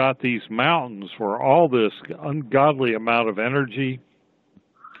you've got these mountains where all this ungodly amount of energy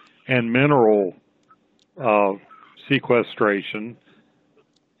and mineral sequestration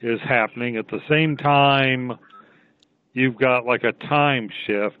is happening at the same time? You've got like a time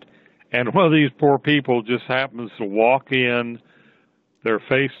shift, and one of these poor people just happens to walk in. They're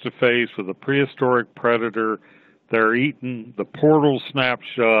face to face with a prehistoric predator. They're eaten. The portal snaps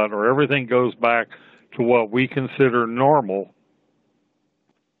shut, or everything goes back to what we consider normal.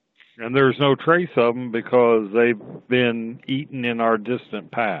 And there's no trace of them because they've been eaten in our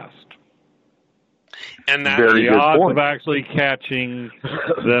distant past. And that's the odds of actually catching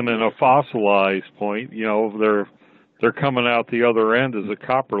them in a fossilized point, they're coming out the other end as a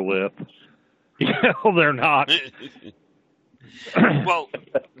coprolith. They're not. Well,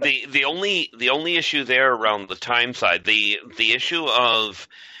 the only issue there around the time side, the issue of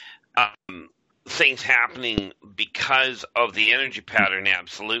things happening because of the energy pattern,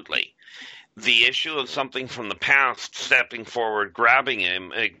 absolutely. The issue of something from the past stepping forward, grabbing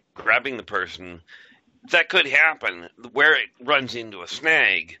the person, that could happen. Where it runs into a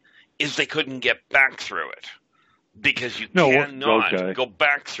snag is they couldn't get back through it because you cannot go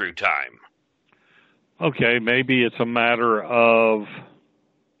back through time. Okay, maybe it's a matter of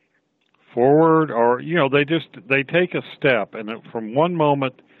forward, or they take a step, and from one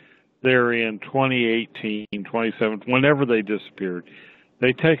moment they're in 2018, 2017, whenever they disappeared,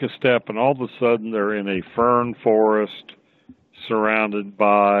 they take a step, and all of a sudden they're in a fern forest surrounded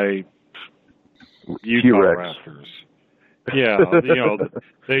by Utah raptors. Yeah,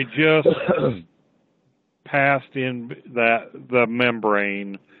 they just passed in the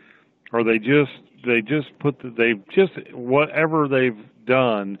membrane, or whatever they've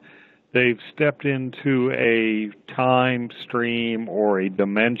done, they've stepped into a time stream or a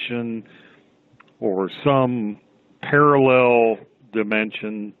dimension or some parallel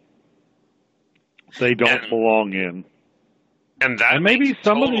dimension they don't belong in. And maybe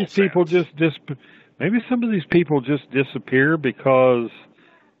some of these people just disappear because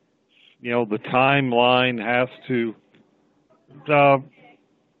the timeline has to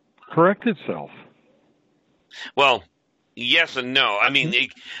correct itself. Well, yes and no. I mean,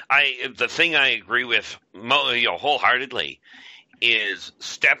 the thing I agree with wholeheartedly is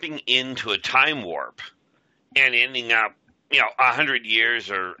stepping into a time warp and ending up 100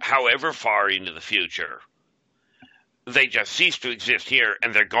 years or however far into the future. They just cease to exist here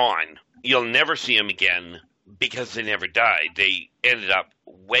and they're gone. You'll never see them again because they never died. They ended up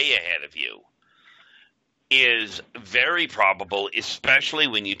way ahead of you. Is very probable, especially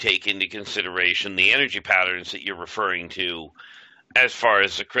when you take into consideration the energy patterns that you're referring to as far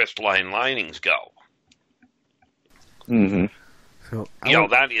as the crystalline linings go. Mm-hmm. So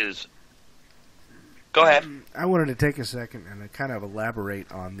that is... Go ahead. I wanted to take a second and kind of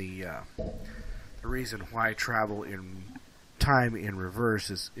elaborate on the reason why travel in time in reverse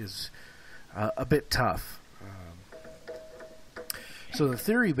is a bit tough. So the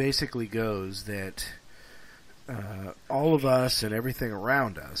theory basically goes that all of us and everything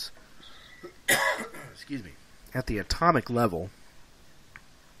around us, excuse me, at the atomic level,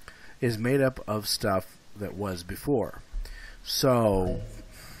 is made up of stuff that was before. So,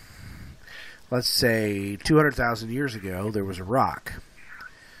 let's say 200,000 years ago, there was a rock.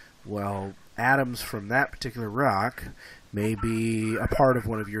 Well, atoms from that particular rock may be a part of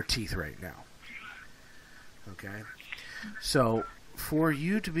one of your teeth right now. Okay? So, for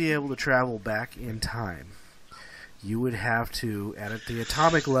you to be able to travel back in time, you would have to, at the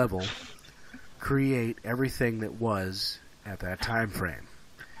atomic level, create everything that was at that time frame.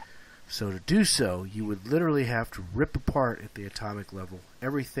 So to do so, you would literally have to rip apart at the atomic level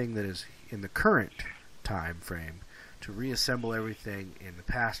everything that is in the current time frame to reassemble everything in the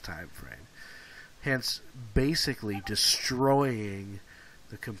past time frame. Hence, basically destroying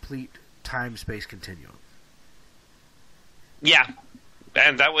the complete time-space continuum. Yeah,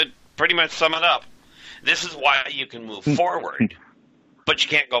 and that would pretty much sum it up. This is why you can move forward, but you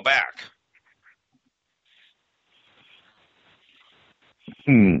can't go back.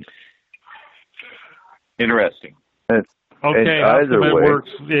 Interesting. Okay, either way,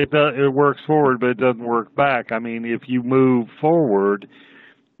 it works forward, but it doesn't work back. I mean, if you move forward,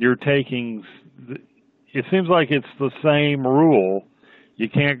 you're taking. It seems like it's the same rule. You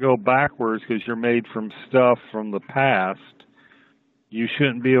can't go backwards because you're made from stuff from the past. You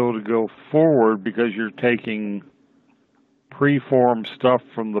shouldn't be able to go forward because you're taking preformed stuff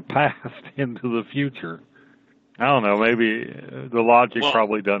from the past into the future. I don't know. Maybe the logic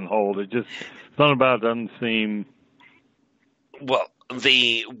probably doesn't hold. It just something about it doesn't seem. Well,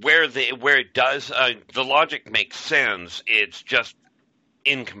 where it does, the logic makes sense. It's just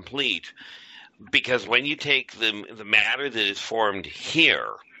incomplete, because when you take the matter that is formed here,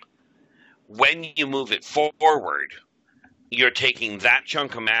 when you move it forward, you're taking that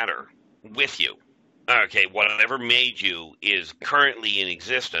chunk of matter with you. Okay, whatever made you is currently in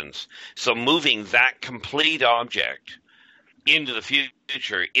existence. So moving that complete object into the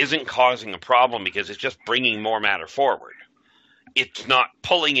future isn't causing a problem because it's just bringing more matter forward. It's not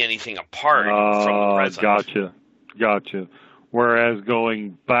pulling anything apart from the present. Gotcha. Whereas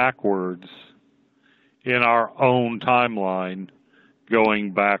going backwards in our own timeline,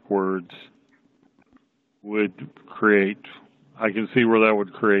 going backwards would create, I can see where that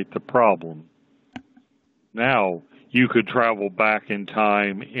would create the problem. Now, you could travel back in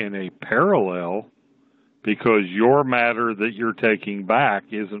time in a parallel because your matter that you're taking back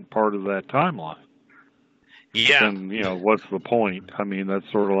isn't part of that timeline. Yeah. And, what's the point? I mean,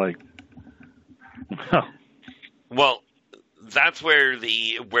 that's sort of like... Well, that's where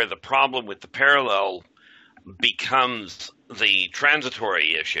the problem with the parallel becomes the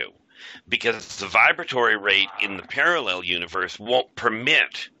transitory issue, because the vibratory rate in the parallel universe won't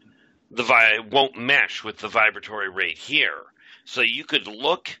mesh with the vibratory rate here. So you could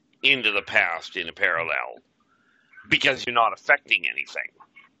look into the past in a parallel because you're not affecting anything.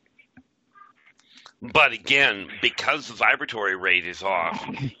 But again, because the vibratory rate is off,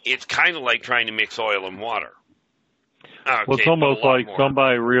 it's kind of like trying to mix oil and water. Okay, well, it's almost like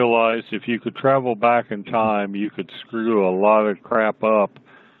somebody realized if you could travel back in time, you could screw a lot of crap up,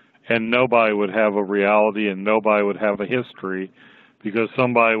 and nobody would have a reality and nobody would have a history, because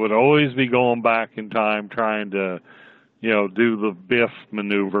somebody would always be going back in time trying to, do the Biff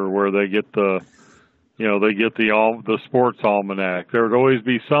maneuver where they get the sports almanac. There would always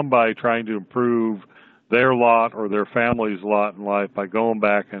be somebody trying to improve their lot or their family's lot in life by going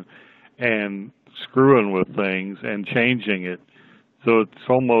back and screwing with things and changing it. So it's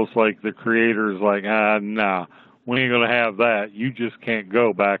almost like the creator's like, nah, we ain't going to have that. You just can't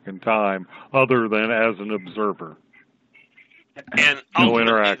go back in time other than as an observer. And no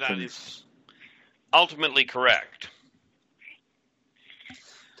interaction. That is ultimately correct.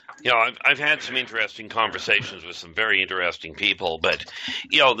 I've had some interesting conversations with some very interesting people, but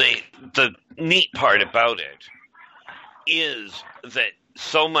the neat part about it is that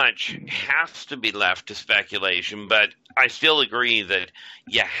so much has to be left to speculation, but I still agree that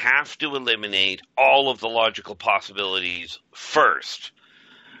you have to eliminate all of the logical possibilities first,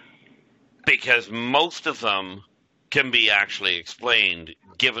 because most of them can be actually explained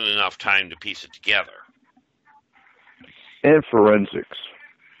given enough time to piece it together. And forensics.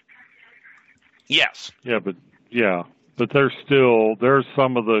 Yes. But there's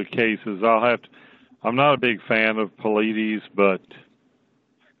some of the cases I'm not a big fan of Paulides, but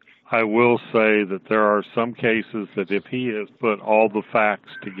I will say that there are some cases that if he has put all the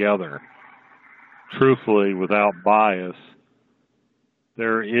facts together, truthfully, without bias,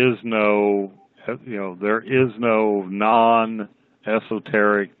 there is no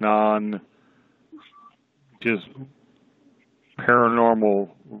non-esoteric, just paranormal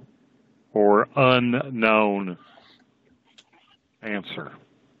or unknown answer.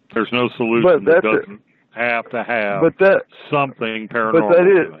 There's no solution that doesn't have to have something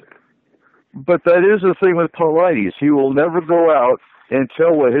paranormal. But that is the thing with Paulides. He will never go out and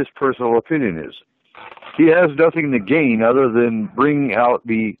tell what his personal opinion is. He has nothing to gain other than bringing out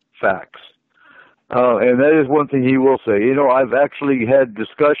the facts. And that is one thing he will say. I've actually had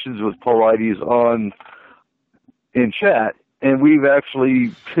discussions with Paulides in chat, and we've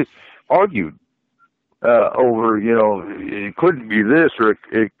actually argued over, it couldn't be this or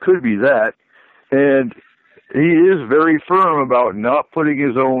it could be that. And he is very firm about not putting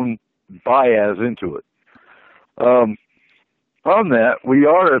his own bias into it. On that, we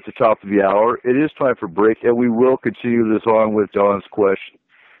are at the top of the hour. It is time for break, and we will continue this on with Don's question.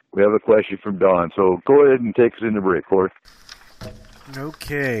 We have a question from Don, so go ahead and take us into break, Corey.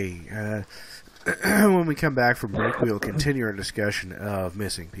 Okay. When we come back from break, we will continue our discussion of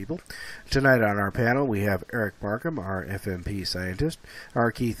missing people. Tonight on our panel, we have Eric Markham, our FMP scientist,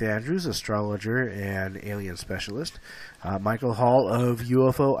 our Keith Andrews, astrologer and alien specialist, Michael Hall of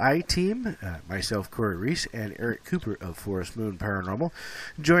UFO I-Team, myself, Corey Reese, and Eric Cooper of Forest Moon Paranormal.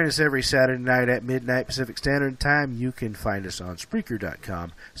 Join us every Saturday night at midnight Pacific Standard Time. You can find us on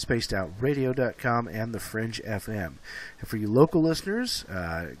Spreaker.com, SpacedOutRadio.com, and The Fringe FM. And for you local listeners,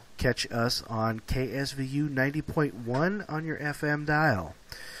 catch us on KSVU 90.1 on your FM dial.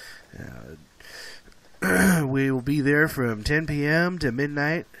 We will be there from 10 p.m. to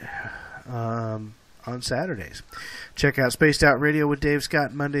midnight on Saturdays. Check out Spaced Out Radio with Dave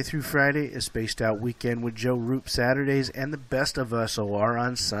Scott Monday through Friday, a Spaced Out Weekend with Joe Roop Saturdays, and the Best of Us OR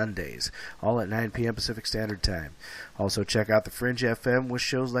on Sundays, all at 9 p.m. Pacific Standard Time. Also check out the Fringe FM with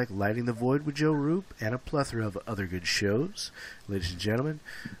shows like Lighting the Void with Joe Roop and a plethora of other good shows. Ladies and gentlemen,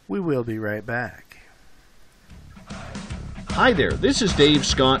 we will be right back. Hi there, this is Dave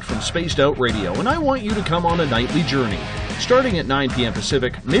Scott from Spaced Out Radio, and I want you to come on a nightly journey. Starting at 9 p.m.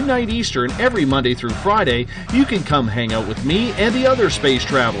 Pacific, midnight Eastern, every Monday through Friday, you can come hang out with me and the other space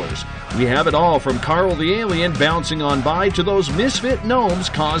travelers. We have it all from Carl the Alien bouncing on by to those misfit gnomes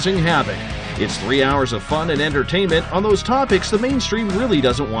causing havoc. It's 3 hours of fun and entertainment on those topics the mainstream really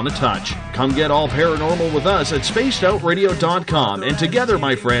doesn't want to touch. Come get all paranormal with us at spacedoutradio.com, and together,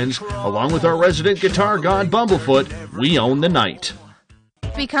 my friends, along with our resident guitar god Bumblefoot, we own the night.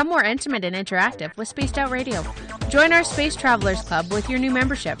 Become more intimate and interactive with Spaced Out Radio. Join our Space Travelers Club with your new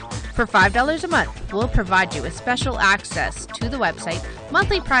membership. For $5 a month, we'll provide you with special access to the website,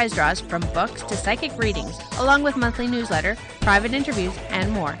 monthly prize draws from books to psychic readings, along with monthly newsletter, private interviews, and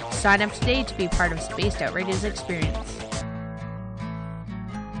more. Sign up today to be part of Spaced Out Radio's experience.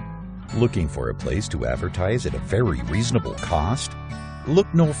 Looking for a place to advertise at a very reasonable cost? Look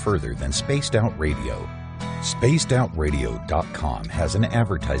no further than Spaced Out Radio. SpacedOutRadio.com has an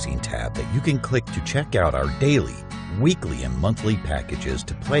advertising tab that you can click to check out our daily, weekly, and monthly packages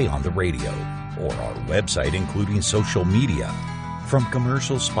to play on the radio, or our website including social media. From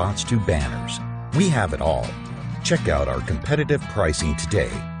commercial spots to banners, we have it all. Check out our competitive pricing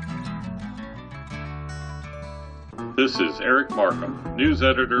today. This is Eric Markham, news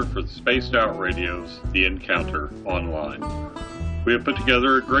editor for the Spaced Out Radio's The Encounter Online. We have put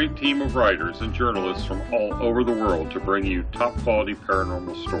together a great team of writers and journalists from all over the world to bring you top-quality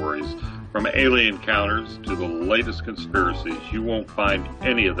paranormal stories, from alien encounters to the latest conspiracies. You won't find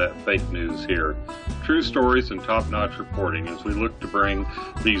any of that fake news here. True stories and top-notch reporting as we look to bring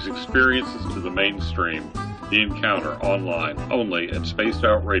these experiences to the mainstream. The Encounter Online, only at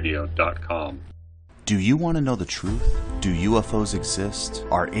spacedoutradio.com. Do you want to know the truth? Do UFOs exist?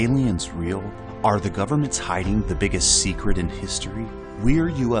 Are aliens real? Are the governments hiding the biggest secret in history?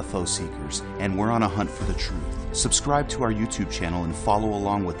 We're UFO seekers, and we're on a hunt for the truth. Subscribe to our YouTube channel and follow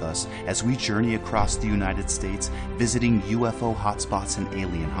along with us as we journey across the United States, visiting UFO hotspots and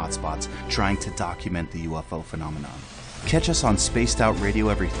alien hotspots, trying to document the UFO phenomenon. Catch us on Spaced Out Radio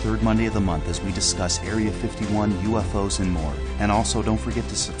every third Monday of the month as we discuss Area 51, UFOs, and more. And also, don't forget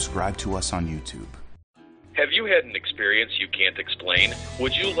to subscribe to us on YouTube. Have you had an experience you can't explain?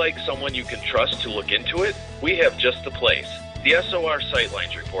 Would you like someone you can trust to look into it? We have just the place. The SOR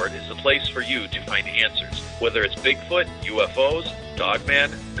Sightlines Report is the place for you to find answers. Whether it's Bigfoot, UFOs,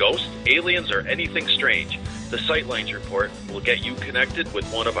 Dogman, ghosts, aliens, or anything strange, the Sightlines Report will get you connected with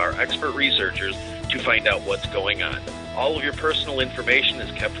one of our expert researchers to find out what's going on. All of your personal information is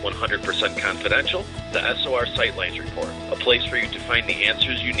kept 100% confidential. The SOR Sightlines Report, a place for you to find the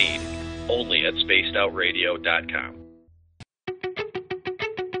answers you need. Only at spacedoutradio.com.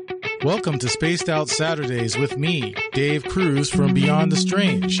 Welcome to Spaced Out Saturdays with me, Dave Cruz from Beyond the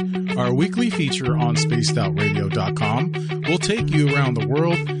Strange. Our weekly feature on spacedoutradio.com will take you around the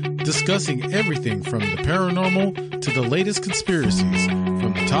world discussing everything from the paranormal to the latest conspiracies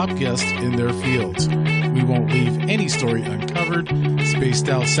from the top guests in their fields. We won't leave any story uncovered. Spaced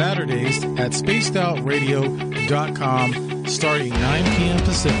Out Saturdays at spacedoutradio.com starting 9 p.m.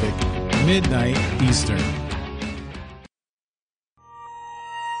 Pacific, midnight Eastern.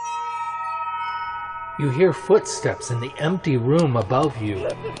 You hear footsteps in the empty room above you.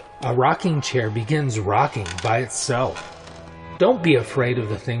 A rocking chair begins rocking by itself. Don't be afraid of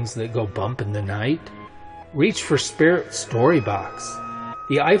the things that go bump in the night. Reach for Spirit Storybox,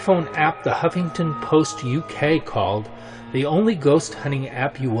 the iPhone app the Huffington Post UK called the only ghost hunting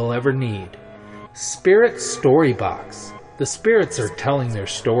app you will ever need. Spirit Storybox. The spirits are telling their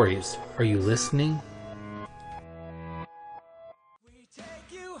stories. Are you listening?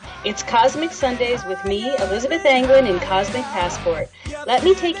 It's Cosmic Sundays with me, Elizabeth Anglin, in Cosmic Passport. Let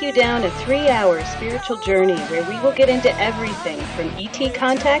me take you down a 3-hour spiritual journey where we will get into everything from ET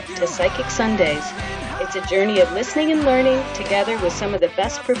contact to Psychic Sundays. It's a journey of listening and learning together with some of the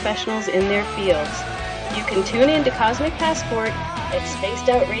best professionals in their fields. You can tune in to Cosmic Passport at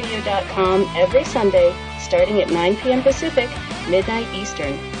spacedoutradio.com every Sunday starting at 9 p.m. Pacific, midnight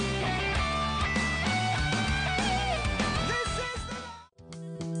Eastern.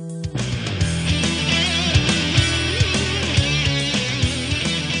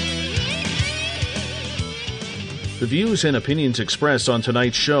 The views and opinions expressed on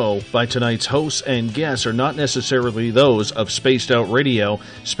tonight's show by tonight's hosts and guests are not necessarily those of Spaced Out Radio,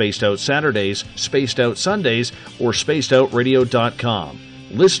 Spaced Out Saturdays, Spaced Out Sundays, or SpacedOutRadio.com.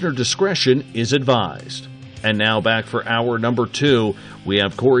 Listener discretion is advised. And now back for hour number 2, we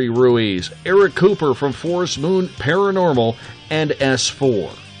have Corey Ruiz, Eric Cooper from Forest Moon Paranormal, and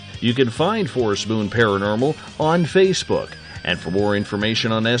S4. You can find Forest Moon Paranormal on Facebook. And for more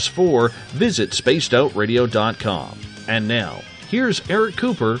information on S4, visit spacedoutradio.com. And now, here's Eric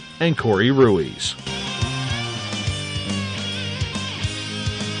Cooper and Corey Ruiz.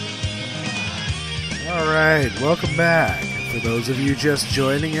 All right, welcome back. And for those of you just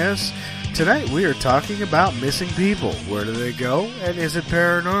joining us, tonight we are talking about missing people. Where do they go, and is it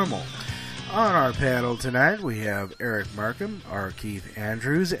paranormal? On our panel tonight, we have Eric Markham, R. Keith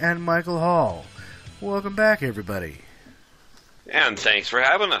Andrews, and Michael Hall. Welcome back, everybody. And thanks for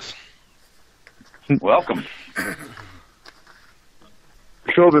having us. Welcome.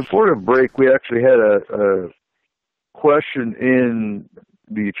 So before the break, we actually had a question in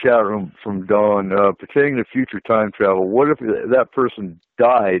the chat room from Dawn pertaining to future time travel. What if that person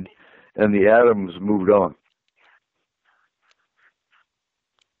died and the atoms moved on?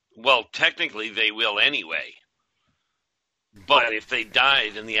 Well, technically they will anyway. But if they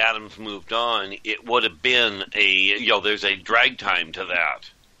died and the atoms moved on, it would have been there's a drag time to that.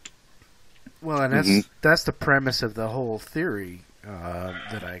 Well, and that's the premise of the whole theory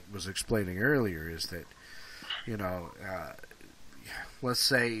that I was explaining earlier, is that, let's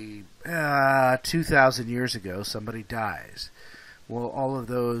say 2,000 years ago somebody dies. Well, all of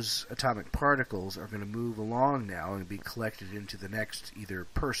those atomic particles are going to move along now and be collected into the next either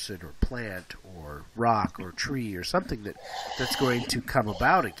person or plant or rock or tree or something that's going to come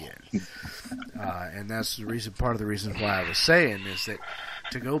about again. And that's the reason. Part of the reason why I was saying is that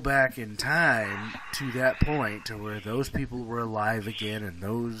to go back in time to that point to where those people were alive again and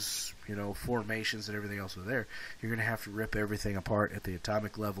those formations and everything else were there, you're going to have to rip everything apart at the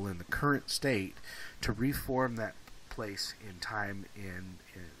atomic level in the current state to reform that place in time in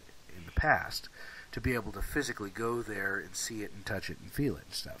the past to be able to physically go there and see it and touch it and feel it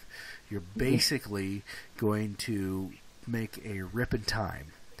and stuff. You're basically going to make a rip in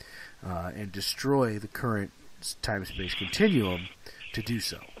time and destroy the current time-space continuum to do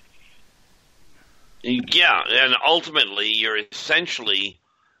so. Yeah, and ultimately you're essentially,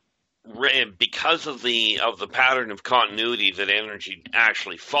 because of the pattern of continuity that energy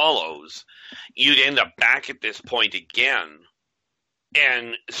actually follows, you'd end up back at this point again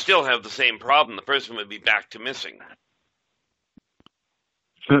and still have the same problem. The person would be back to missing.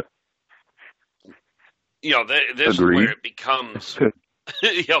 This is where it becomes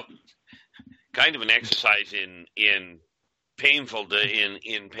kind of an exercise in painful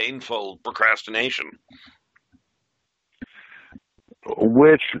procrastination.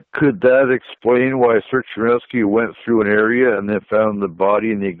 Which, could that explain why search and rescue went through an area and then found the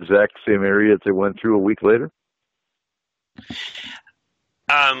body in the exact same area that they went through a week later?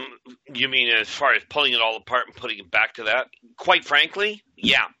 You mean as far as pulling it all apart and putting it back to that? Quite frankly,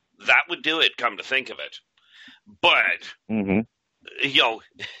 yeah, that would do it, come to think of it. But,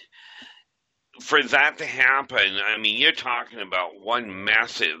 for that to happen, I mean, you're talking about one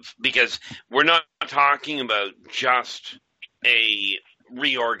massive, because we're not talking about just a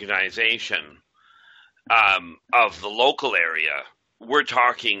reorganization of the local area. We're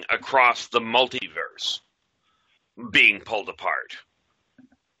talking across the multiverse being pulled apart.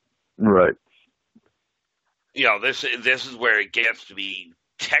 Right. This is where it gets to be,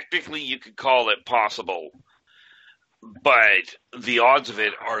 technically you could call it possible, but the odds of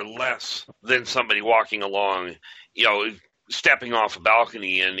it are less than somebody walking along, stepping off a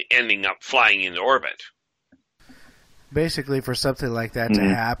balcony and ending up flying into orbit. Basically, for something like that to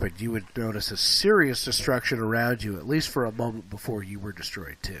happen, you would notice a serious destruction around you, at least for a moment before you were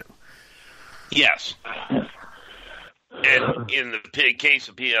destroyed, too. Yes. And in the case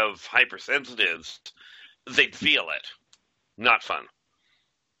of hypersensitives, they'd feel it. Not fun.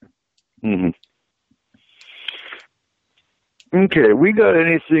 Okay, we got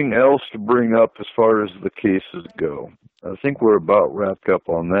anything else to bring up as far as the cases go? I think we're about wrapped up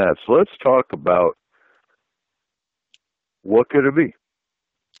on that. So let's talk about what could it be?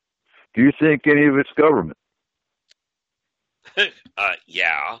 Do you think any of it's government?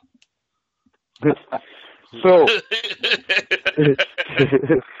 Yeah. So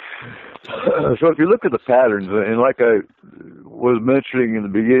if you look at the patterns, and like I was mentioning in the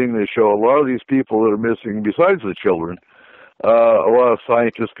beginning of the show, a lot of these people that are missing, besides the children, a lot of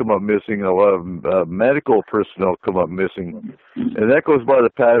scientists come up missing, a lot of medical personnel come up missing, and that goes by the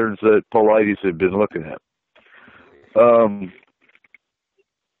patterns that Paulides had been looking at.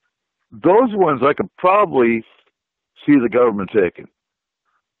 Those ones I could probably see the government taking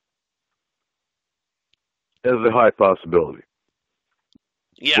as a high possibility.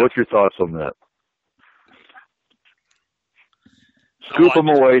 Yeah. What's your thoughts on that? Scoop them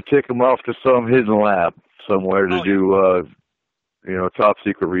away, take them off to some hidden lab somewhere to do, top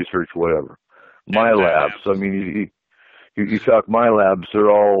secret research, whatever. My labs. I mean, you talk my labs,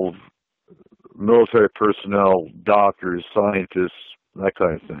 they're all military personnel, doctors, scientists, that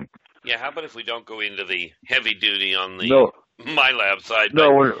kind of thing. Yeah, how about if we don't go into the heavy duty on the my lab side?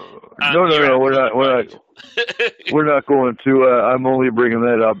 No, we're not. We're not going to. I'm only bringing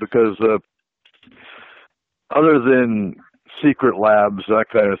that up because other than secret labs, that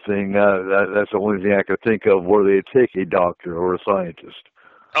kind of thing, that's the only thing I could think of where they take a doctor or a scientist.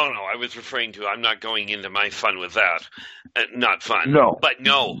 Oh no, I was referring to. I'm not going into my fun with that. Not fun. No, but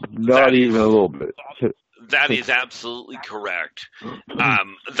no, not even a little bit. That is absolutely correct.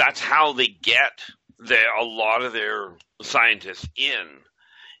 That's how they get a lot of their scientists in.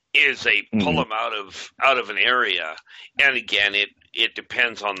 Is they pull them out of an area, and again, it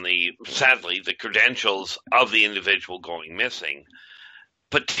depends on sadly the credentials of the individual going missing.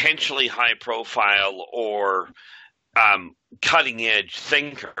 Potentially high profile or cutting edge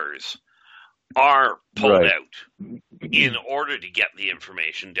thinkers are pulled out in order to get the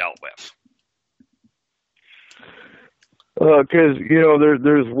information dealt with. Because,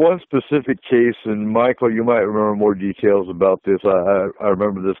 there's one specific case, and Michael, you might remember more details about this. I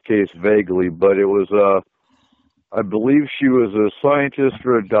remember this case vaguely, but it was, I believe she was a scientist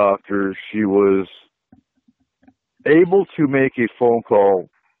or a doctor. She was able to make a phone call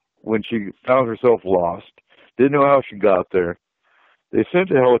when she found herself lost. Didn't know how she got there. They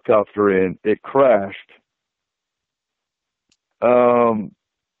sent a helicopter in. It crashed. Then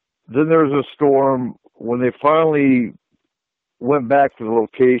there was a storm. When they finally went back to the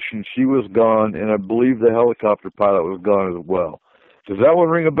location, she was gone, and I believe the helicopter pilot was gone as well. Does that one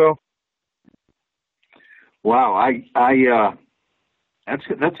ring a bell? Wow,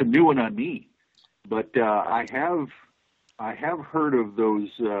 that's a new one on me, but I have heard of those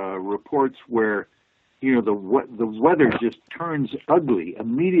reports where the weather just turns ugly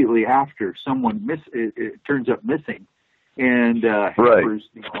immediately after someone it turns up missing, and hampers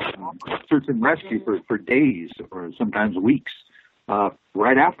search and rescue for days or sometimes weeks.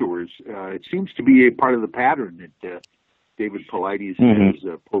 Right afterwards, it seems to be a part of the pattern that David Paulides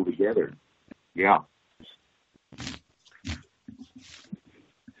has pulled together. Yeah.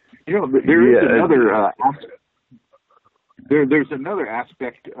 There is another there's another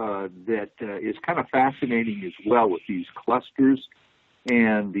aspect that is kind of fascinating as well with these clusters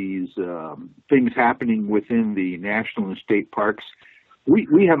and these things happening within the national and state parks.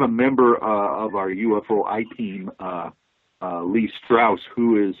 We have a member of our UFO I-Team, Lee Strauss,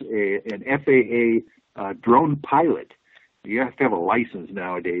 who is an FAA drone pilot. You have to have a license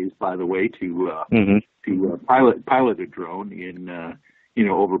nowadays, by the way, to pilot a drone in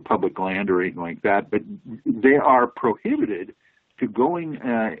over public land or anything like that. But they are prohibited to going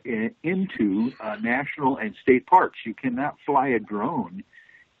into national and state parks. You cannot fly a drone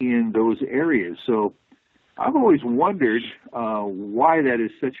in those areas. So I've always wondered why that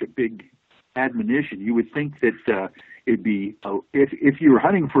is such a big admonition. You would think that it'd be if you were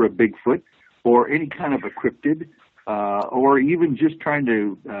hunting for a Bigfoot or any kind of a cryptid, or even just trying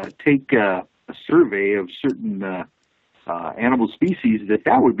to take a survey of certain animal species,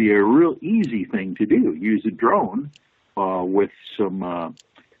 that would be a real easy thing to do. Use a drone with some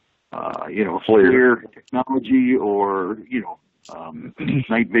FLIR technology or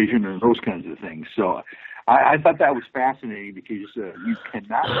night vision or those kinds of things. So I thought that was fascinating because you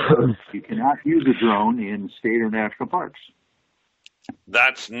cannot use a drone in state or national parks.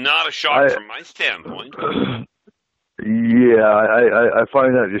 That's not a shock from my standpoint. Yeah, I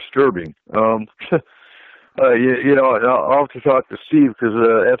find that disturbing. I'll have to talk to Steve because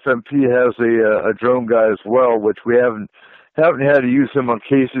FMP has a drone guy as well, which we haven't had to use him on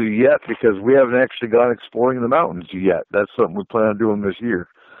cases yet because we haven't actually gone exploring the mountains yet. That's something we plan on doing this year.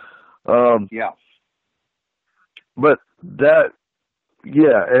 Yeah. But that,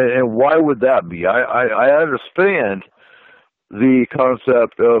 yeah, and why would that be? I understand the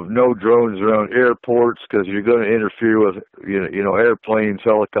concept of no drones around airports because you're going to interfere with airplanes,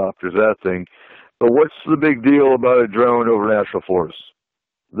 helicopters, that thing. But what's the big deal about a drone over national forests?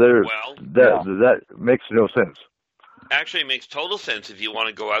 That makes no sense. Actually, it makes total sense if you want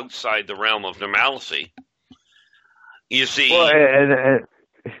to go outside the realm of normalcy. You see, well, and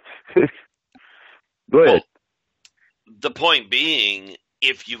go ahead. The point being,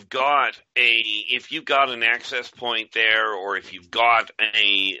 if you've got an access point there, or if you've got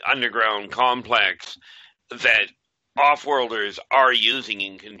a underground complex that off-worlders are using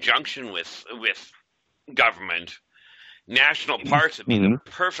in conjunction with government, national parks would be the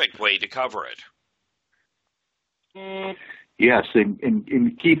perfect way to cover it. Yes,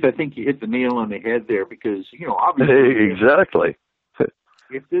 and Keith, I think you hit the nail on the head there because obviously exactly.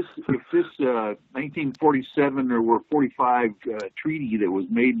 If this 1947 or 45 treaty that was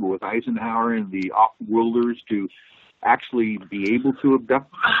made with Eisenhower and the off-worlders to actually be able to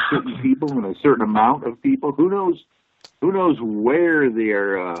abduct certain people and a certain amount of people, who knows where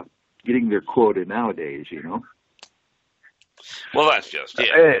they're getting their quota nowadays? Well, that's just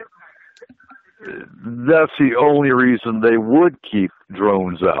it. That's the only reason they would keep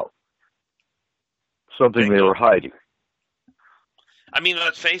drones out. Something they were hiding. I mean,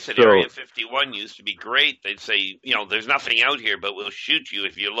 let's face it, Area 51 used to be great. They'd say, there's nothing out here, but we'll shoot you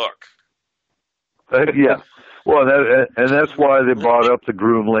if you look. Yeah. Well, and that's why they brought up the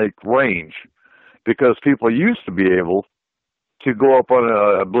Groom Lake Range, because people used to be able to go up on,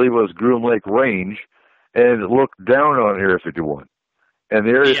 I believe it was Groom Lake Range, and look down on Area 51. And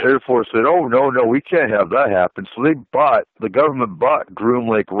the Air Force said, oh, no, we can't have that happen. So the government bought Groom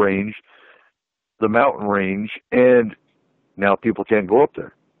Lake Range, the mountain range, and now people can't go up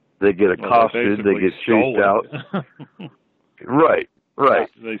there. They get accosted, they get chased out. Right.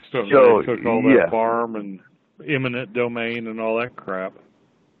 They took all that farm and eminent domain and all that crap.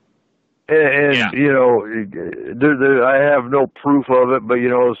 And I have no proof of it, but,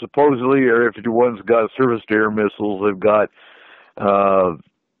 supposedly Area 51's got surface-to-air missiles. They've got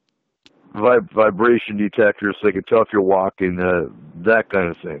vibration detectors so they can tell if you're walking, that kind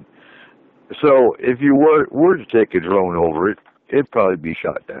of thing. So if you were to take a drone over it, it'd probably be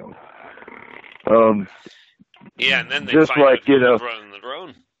shot down. And then they just find like out running the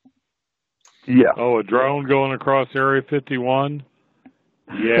drone. Yeah. Oh, a drone going across Area 51?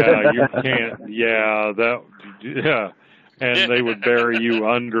 Yeah, you can't. And they would bury you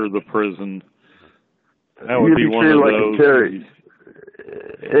under the prison. That would be one of those.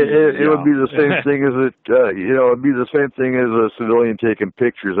 It would be the same thing as it'd be the same thing as a civilian taking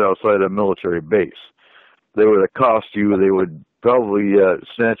pictures outside a military base. They would accost you. They would probably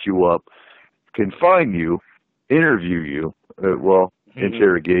snatch you up, confine you, interview you.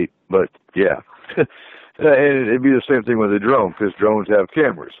 Interrogate. But yeah, and it'd be the same thing with a drone because drones have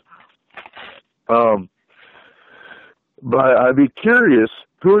cameras. But I'd be curious,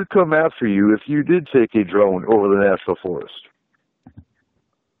 who would come after you if you did take a drone over the national forest?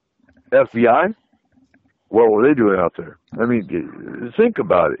 FBI? What were they doing out there? I mean, think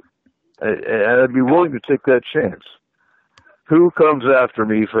about it. And I'd be willing to take that chance. Who comes after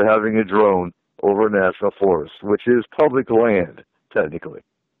me for having a drone over a national forest, which is public land, technically?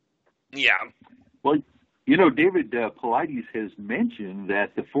 Yeah. Well, David Paulides has mentioned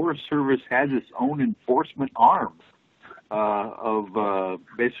that the Forest Service has its own enforcement arm of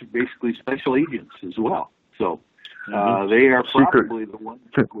basically special agents as well. So they are probably the ones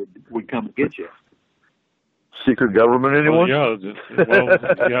that would come and get you. Secret government, anyone?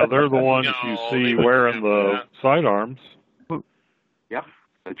 They're the ones you see wearing the sidearms. Yep,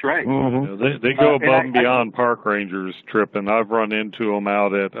 that's right. Mm-hmm. They go above and beyond park rangers tripping. I've run into them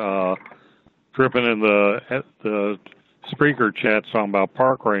out at tripping in the Spreaker chat talking about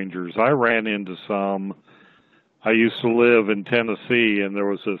park rangers. I ran into some. I used to live in Tennessee, and there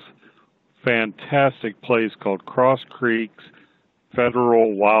was this fantastic place called Cross Creeks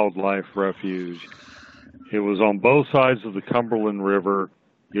Federal Wildlife Refuge. It was on both sides of the Cumberland River.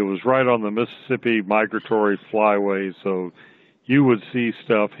 It was right on the Mississippi Migratory Flyway, so you would see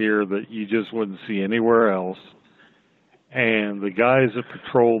stuff here that you just wouldn't see anywhere else. And the guys that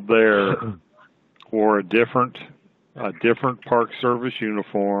patrolled there wore a different Park Service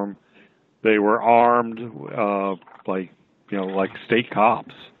uniform. They were armed, like state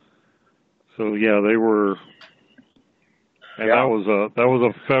cops. So yeah, they were, and that was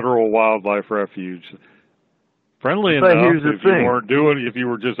a federal wildlife refuge. Friendly But enough here's the thing. if you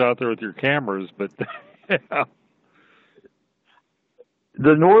were just out there with your cameras, but yeah.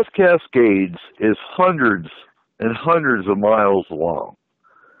 The North Cascades is hundreds and hundreds of miles long.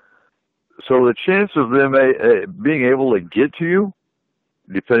 So the chance of them being able to get to you,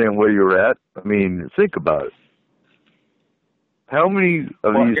 depending on where you're at, I mean, think about it. How many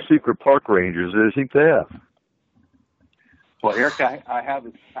of these secret park rangers do you think they have? Well, Eric, I have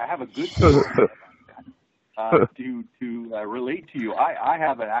a good story to relate to you. I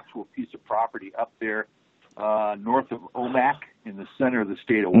have an actual piece of property up there north of Omak in the center of the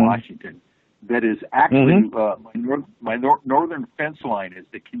state of Washington. That is actually my northern fence line is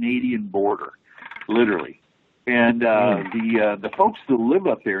the Canadian border, literally. And the folks that live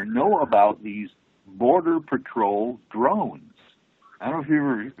up there know about these Border Patrol drones. I don't know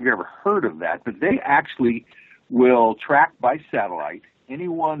if you've ever heard of that, but they actually will track by satellite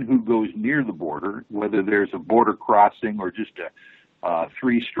anyone who goes near the border, whether there's a border crossing or just a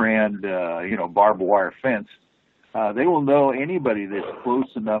three-strand, barbed wire fence. They will know anybody that's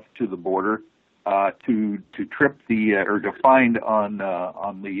close enough to the border to trip or to find on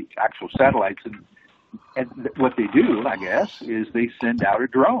the actual satellites. And what they do, I guess, is they send out a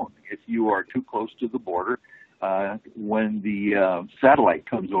drone if you are too close to the border. When the satellite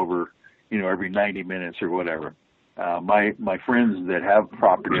comes over, every 90 minutes or whatever. My friends that have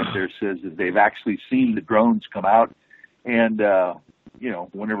property up there says that they've actually seen the drones come out and,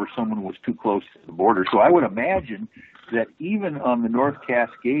 whenever someone was too close to the border. So I would imagine that even on the North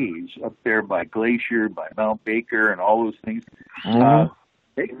Cascades up there by Glacier, by Mount Baker and all those things,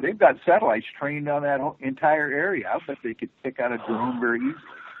 they've got satellites trained on that whole entire area. I bet they could pick out a drone very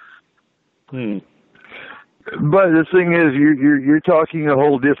easily. But the thing is, you're talking a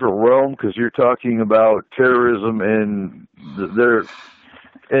whole different realm because you're talking about terrorism and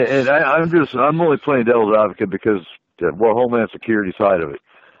I'm only playing devil's advocate because Homeland Security side of it.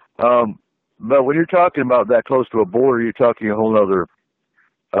 But when you're talking about that close to a border, you're talking a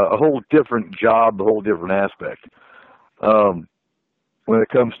whole different job, a whole different aspect. When it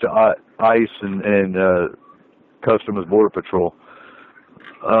comes to ICE and Customs Border Patrol.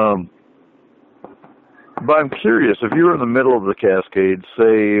 But I'm curious, if you were in the middle of the Cascades,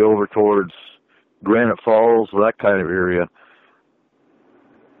 say over towards Granite Falls, that kind of area,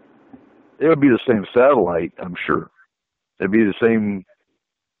 it would be the same satellite, I'm sure. It'd be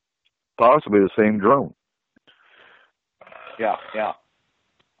possibly the same drone. Yeah,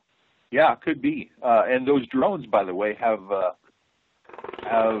 it could be. And those drones, by the way, have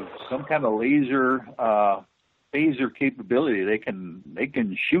some kind of laser capability. They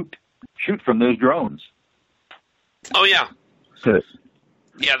can shoot from those drones. Oh yeah.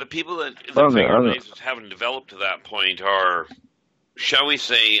 Yeah, the people that lasers haven't developed to that point are, shall we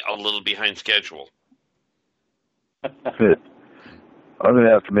say, a little behind schedule. I'm going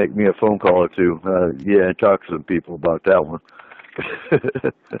to have to make me a phone call or two. And talk to some people about that one.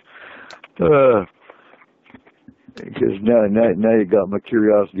 Because now you got my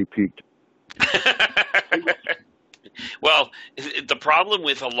curiosity piqued. Well, the problem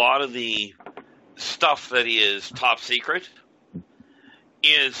with a lot of the stuff that is top secret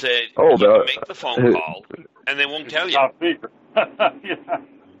is that you can make the phone call and they won't tell you. Top secret.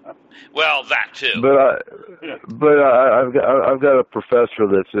 Well, that too. But I've got a professor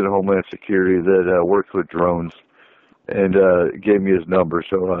that's in Homeland Security that works with drones and gave me his number.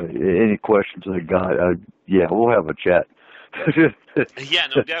 So any questions I got, we'll have a chat. Yeah,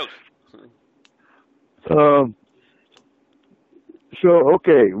 no doubt. So,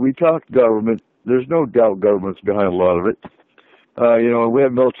 okay, we talked government. There's no doubt government's behind a lot of it. We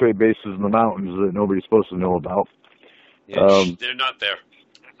have military bases in the mountains that nobody's supposed to know about. Yeah, they're not there.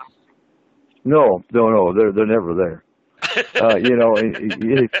 No, they're never there.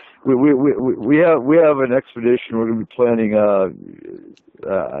 We have an expedition we're going to be planning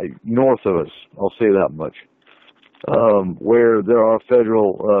north of us. I'll say that much. Where there are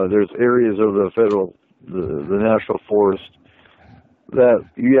there's areas of the national forest that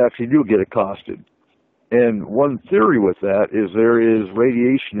you actually do get accosted. And one theory with that is there is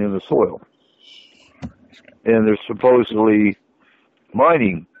radiation in the soil. And they're supposedly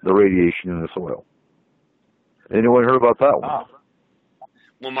mining the radiation in the soil. Anyone heard about that one?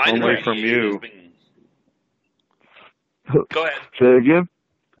 Well, mine only from you. Go ahead. Say it again.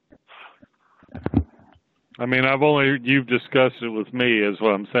 I mean, you've discussed it with me, is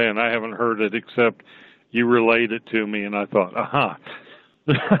what I'm saying. I haven't heard it except you relayed it to me, and I thought,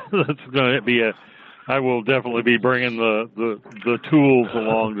 that's going to be I will definitely be bringing the tools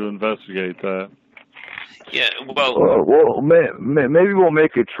along to investigate that. Yeah, well, maybe we'll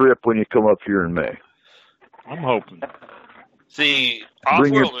make a trip when you come up here in May. I'm hoping. See,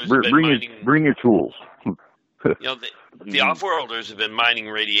 off-worlders bring your tools. The off-worlders have been mining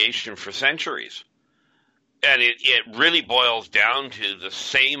radiation for centuries. And it really boils down to the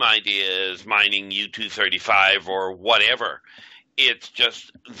same idea as mining U-235 or whatever. It's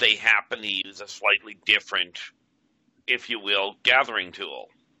just they happen to use a slightly different, if you will, gathering tool.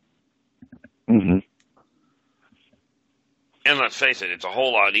 Mm-hmm. And let's face it, it's a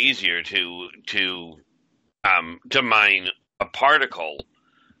whole lot easier to mine a particle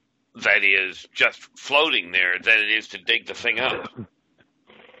that is just floating there than it is to dig the thing up.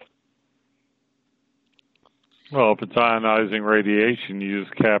 Well, if it's ionizing radiation, you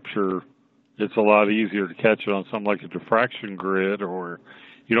just capture. It's a lot easier to catch it on something like a diffraction grid, or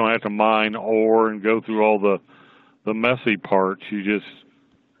you don't have to mine ore and go through all the messy parts. You just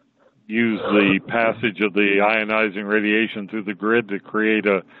use the passage of the ionizing radiation through the grid to create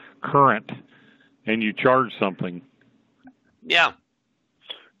a current, and you charge something. Yeah.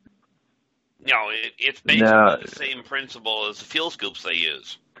 No, it's basically the same principle as the fuel scoops they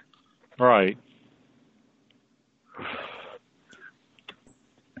use. Right.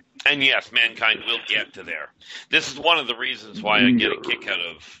 And yes, mankind will get to there. This is one of the reasons why I get a kick out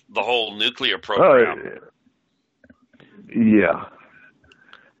of the whole nuclear program. Yeah.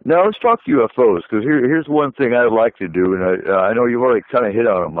 Now let's talk UFOs, because here's one thing I'd like to do, and I know you've already kind of hit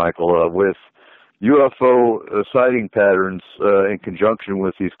on it, Michael, with UFO sighting patterns in conjunction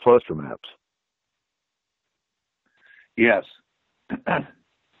with these cluster maps. Yes.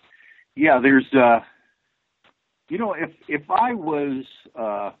 Yeah, there's, if I was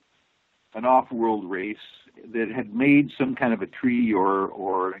an off-world race that had made some kind of a treaty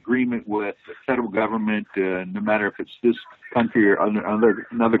or an agreement with the federal government, no matter if it's this country or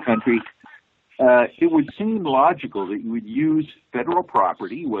another country, it would seem logical that you would use federal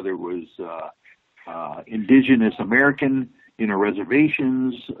property, whether it was indigenous American,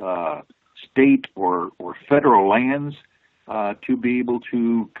 reservations, state or federal lands, to be able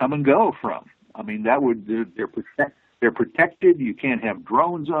to come and go from. I mean, they're protected. You can't have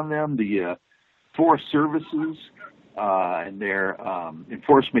drones on them. The Forest Services and their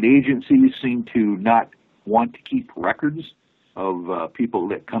enforcement agencies seem to not want to keep records of people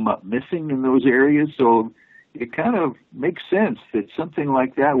that come up missing in those areas. So it kind of makes sense that something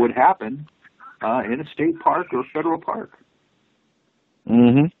like that would happen in a state park or federal park.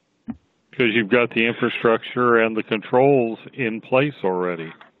 Mm-hmm. Because you've got the infrastructure and the controls in place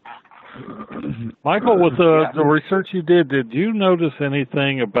already. Michael, with the research you did you notice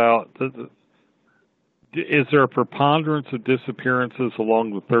anything about is there a preponderance of disappearances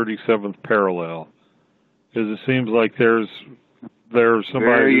along the 37th parallel? Because it seems like there's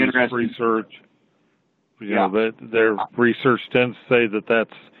somebody who's research, that their research tends to say that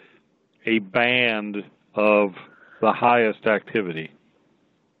that's a band of the highest activity.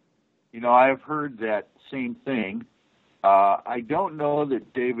 I've heard that same thing. I don't know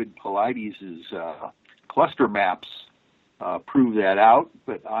that David Paulides' cluster maps prove that out,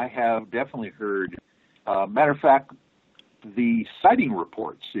 but I have definitely heard. Matter of fact, the sighting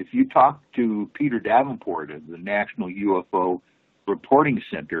reports, if you talk to Peter Davenport of the National UFO Reporting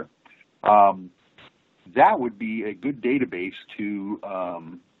Center, that would be a good database to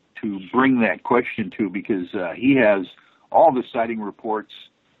bring that question to, because he has all the sighting reports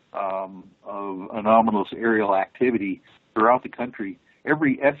of anomalous aerial activity throughout the country.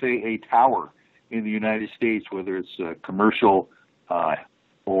 Every FAA tower in the United States, whether it's commercial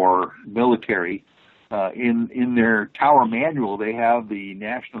or military, in their tower manual, they have the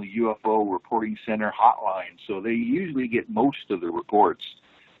National UFO Reporting Center hotline. So they usually get most of the reports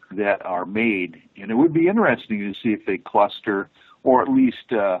that are made. And it would be interesting to see if they cluster, or at least,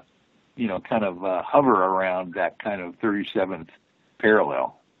 kind of hover around that kind of 37th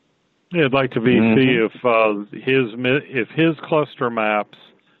parallel. Yeah, I'd like to see if his cluster maps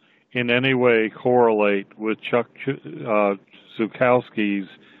in any way correlate with Chuck Zukowski's.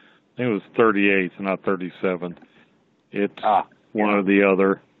 I think it was 38th, not 37th. It's one or the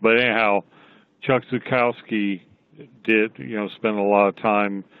other. But anyhow, Chuck Zukowski did, spend a lot of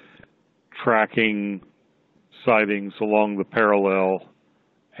time tracking sightings along the parallel,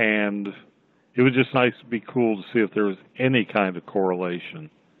 and it was just nice to be cool to see if there was any kind of correlation.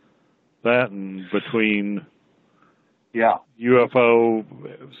 That and between Yeah. UFO,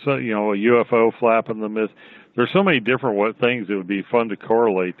 so, a UFO flap in the mist. There's so many different things that would be fun to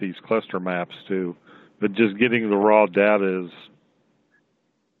correlate these cluster maps to, but just getting the raw data is,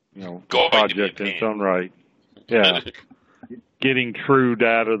 a project in its own right. Yeah. Getting true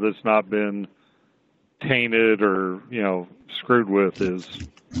data that's not been tainted or, screwed with is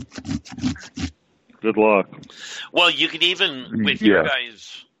good luck. Well, you could even, with your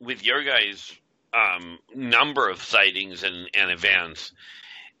guys' number of sightings and events,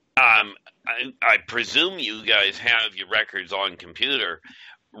 I presume you guys have your records on computer,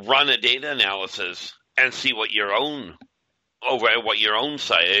 run a data analysis and see what your own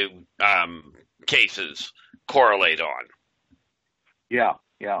cases correlate on. Yeah.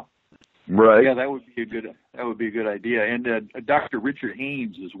 Right. Yeah, that would be a good idea. And Dr. Richard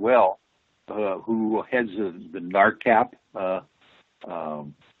Haynes as well, who heads the NARCAP,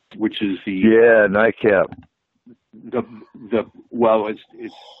 which is the NICAP. It's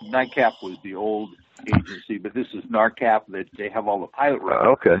NICAP was the old agency, but this is NARCAP that they have all the pilot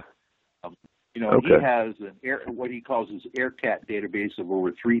records. Okay. He has what he calls his AirCat database of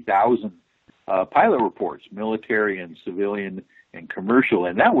over 3,000 pilot reports, military and civilian and commercial,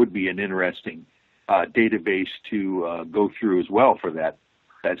 and that would be an interesting database to go through as well for that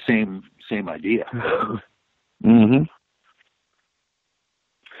same idea. Mm-hmm.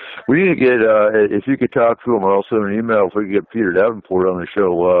 We need to get, if you could talk to him, or I'll send an email if we could get Peter Davenport on the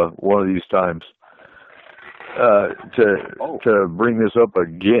show one of these times to bring this up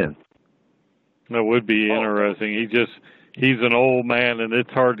again. That would be interesting. He's an old man, and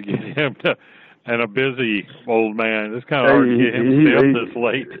it's hard to get him to, and a busy old man. It's kind of hard to get him to stay up this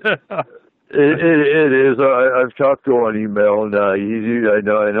late. It is. I've talked to him on email, and I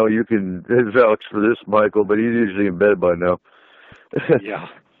know you can vouch for this, Michael, but he's usually in bed by now. Yeah.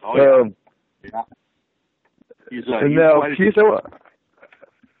 Oh, yeah. He's now,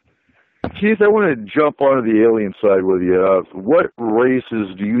 Keith, I want to jump onto the alien side with you. What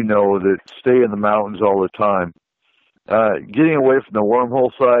races do you know that stay in the mountains all the time? Getting away from the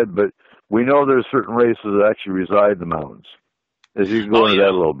wormhole side, but we know there's certain races that actually reside in the mountains. If you can go into that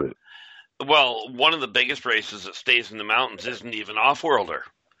a little bit. Well, one of the biggest races that stays in the mountains isn't even off-worlder.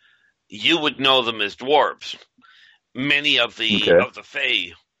 You would know them as dwarves. Many of the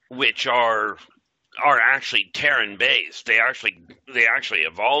Fae, which are actually Terran-based, they actually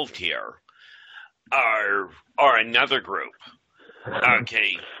evolved here, are another group.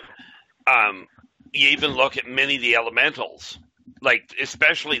 Okay. You even look at many of the elementals, like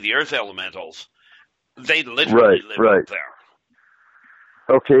especially the earth elementals. They literally live up there.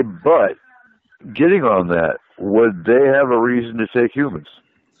 Okay, but getting on that, would they have a reason to take humans?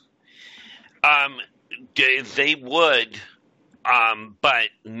 They would, but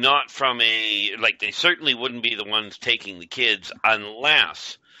not from they certainly wouldn't be the ones taking the kids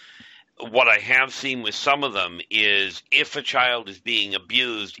unless what I have seen with some of them is if a child is being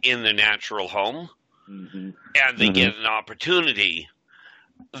abused in their natural home and they get an opportunity,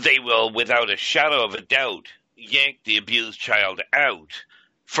 they will, without a shadow of a doubt, yank the abused child out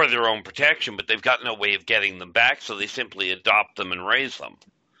for their own protection, but they've got no way of getting them back, so they simply adopt them and raise them.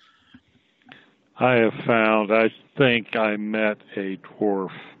 I have found, I think I met a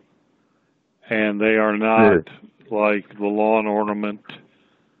dwarf, and they are not like the lawn ornament.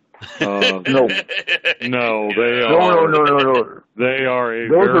 No, they are. No. They are a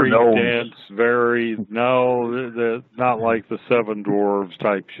very dense, they're not like the Seven Dwarves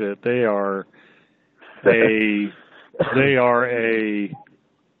type shit. They are a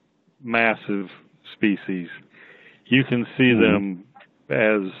massive species. You can see them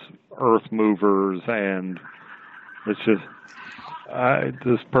as earth movers, and it's just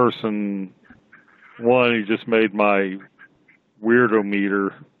this person, he just made my weirdo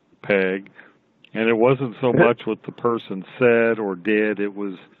meter peg, and it wasn't so much what the person said or did, it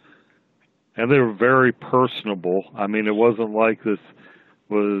was, and they were very personable. I mean, it wasn't like this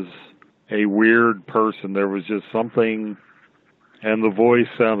was a weird person. There was just something, and the voice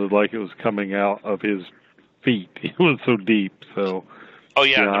sounded like it was coming out of his feet. It was so deep. So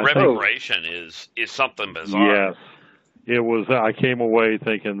the reverberation is something bizarre. Yes, it was. I came away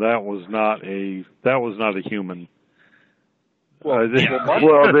thinking that was not a human. Well, you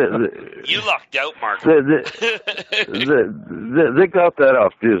lucked out, Mark. They got that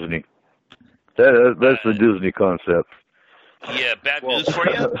off Disney. That's the Disney concept. Yeah, bad news for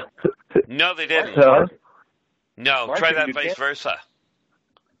you? No, they didn't. No, Markham, try that vice versa.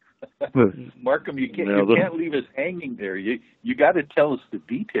 Markham, you can't leave us hanging there. You got to tell us the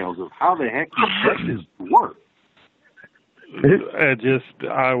details of how the heck you set this to work. When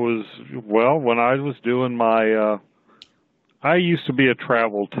I was doing my I used to be a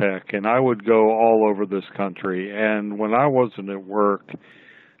travel tech, and I would go all over this country. And when I wasn't at work,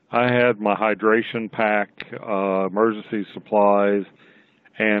 I had my hydration pack, emergency supplies,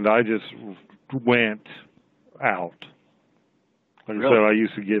 and I just went out. Like I said, I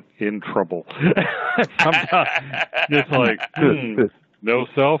used to get in trouble. Sometimes, just like, no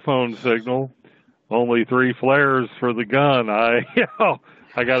cell phone signal, only 3 flares for the gun. I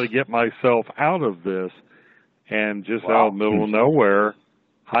got to get myself out of this. And just out in the middle of nowhere,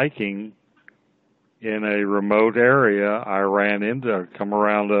 hiking in a remote area, I come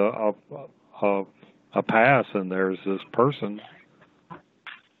around a pass, and there's this person,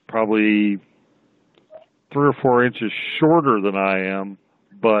 probably 3 or 4 inches shorter than I am,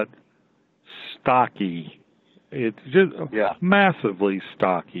 but stocky. It's just massively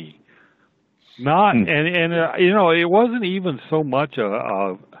stocky. It wasn't even so much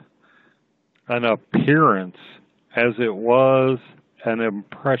an appearance as it was an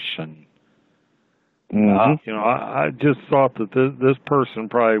impression. Mm-hmm. I just thought that this person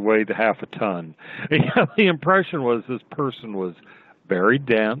probably weighed half a ton. The impression was this person was very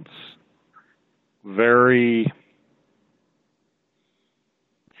dense, very,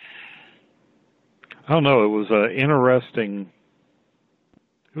 I don't know, it was an interesting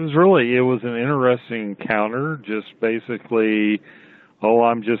encounter. Just basically,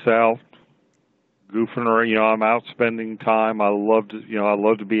 I'm just out goofing around, I'm out spending time. I love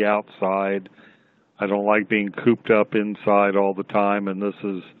to be outside. I don't like being cooped up inside all the time, and this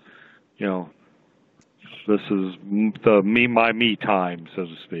is my me time, so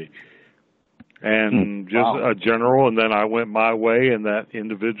to speak. And just a general, and then I went my way, and that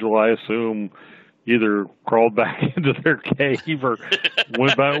individual, I assume, either crawled back into their cave or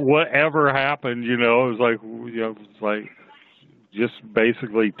went back, whatever happened, it was like, just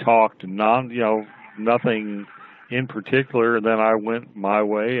basically talked nothing in particular, and then I went my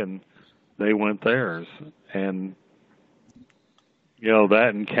way and they went theirs. And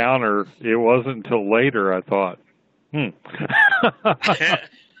that encounter, it wasn't until later I thought, it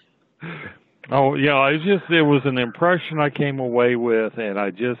was an impression I came away with, and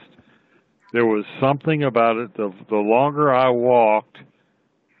there was something about it. The longer I walked,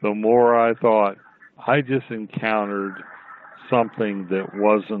 the more I thought, I just encountered something that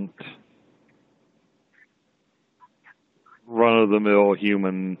wasn't run-of-the-mill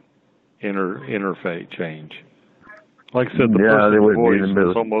human interface change. Like I said, the person's voice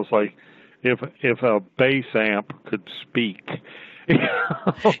was almost like if a bass amp could speak.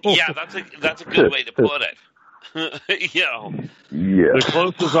 Yeah, that's a good way to put it. The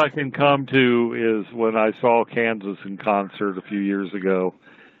closest I can come to is when I saw Kansas in concert a few years ago.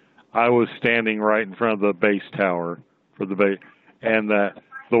 I was standing right in front of the bass tower for the bass, and the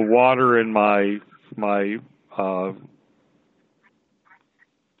water in my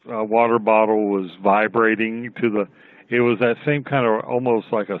water bottle was vibrating it was that same kind of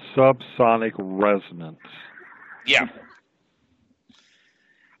almost like a subsonic resonance. Yeah.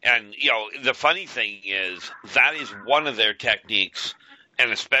 And, the funny thing is, that is one of their techniques,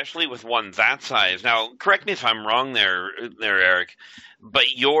 and especially with one that size. Now, correct me if I'm wrong there, Eric, but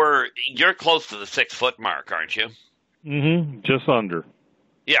you're close to the 6 foot mark, aren't you? Mm-hmm. Just under.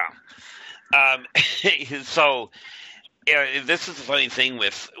 Yeah. So, this is the funny thing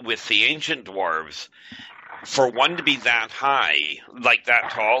with the ancient dwarves. For one to be that high, like that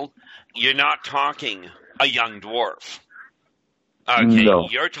tall, you're not talking a young dwarf. Okay, no.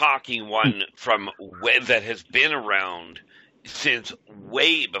 You're talking one that has been around since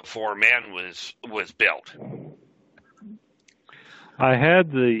way before man was built. I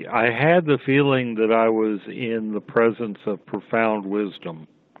had the feeling that I was in the presence of profound wisdom.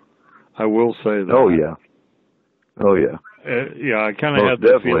 I will say that. Oh yeah. I kind of had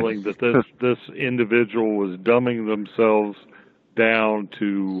the feeling that this individual was dumbing themselves down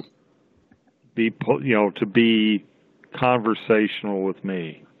to be conversational with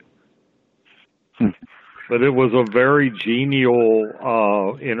me. But it was a very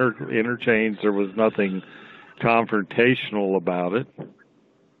genial interchange. There was nothing confrontational about it.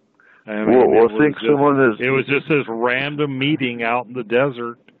 I mean, it was just this random meeting out in the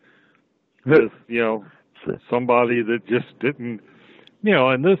desert with, somebody that just didn't,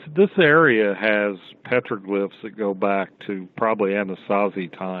 and this area has petroglyphs that go back to probably Anasazi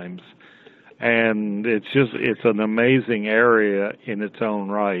times. And it's an amazing area in its own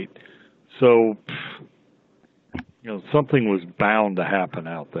right. So, something was bound to happen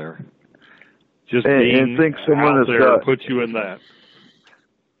out there. Just being out there puts you in that.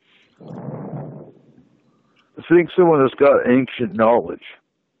 I think someone that's got ancient knowledge.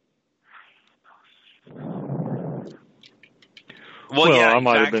 Well, yeah, I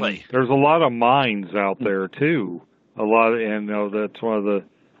might have exactly. been. There's a lot of mines out there too. And that's one of the.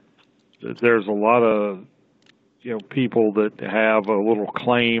 There's a lot of, people that have a little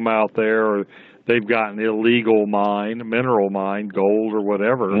claim out there, or they've got an illegal mine, mineral mine, gold or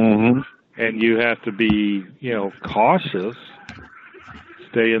whatever, and you have to be, cautious.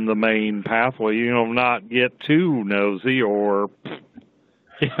 Stay in the main pathway, not get too nosy, or,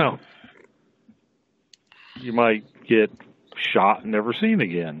 you might get shot and never seen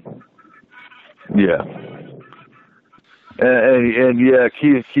again. Yeah. And yeah,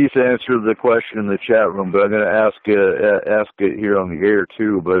 Keith answered the question in the chat room, but I'm going to ask it here on the air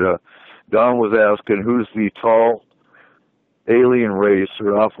too. But Don was asking, who's the tall alien race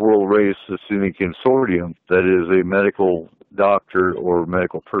or off-world race that's in the consortium that is a medical doctor or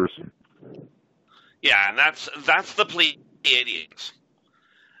medical person? Yeah, and that's the Pleiadians.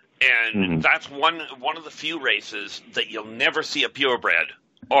 And that's one of the few races that you'll never see a purebred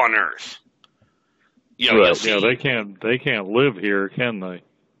on Earth. You'll see, they can't live here, can they?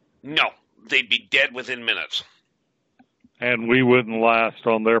 No, they'd be dead within minutes. And we wouldn't last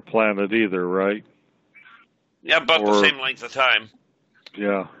on their planet either, right? Yeah, about the same length of time.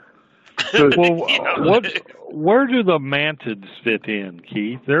 Yeah. Well, where do the mantids fit in,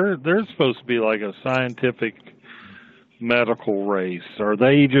 Keith? They're supposed to be like a scientific medical race. Are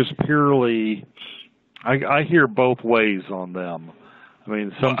they just purely? I hear both ways on them. I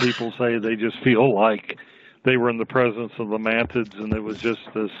mean, some people say they just feel like they were in the presence of the mantids and it was just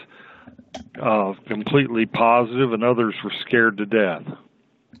this completely positive, and others were scared to death.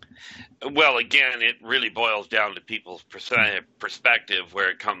 Well, again, it really boils down to people's perspective where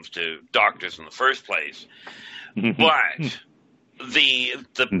it comes to doctors in the first place. But the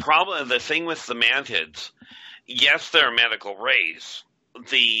problem, the thing with the mantids, yes, they're a medical race.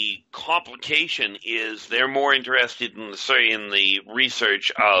 The complication is they're more interested in the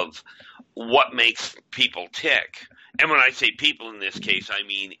research of what makes people tick. And when I say people in this case, I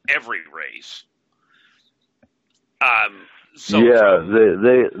mean every race.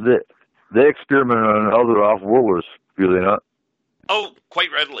 They experiment on other off-worlders, do they not? Oh,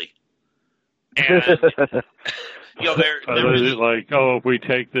 quite readily. And they're really, like, if we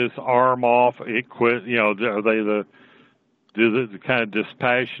take this arm off, it quit. Are they do the kind of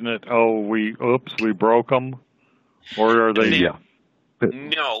dispassionate? We broke them, or are they?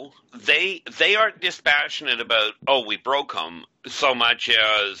 No, they aren't dispassionate about we broke them so much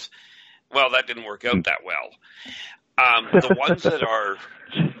as that didn't work out that well. The ones that are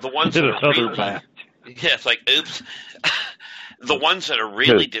really, it's like oops. The ones that are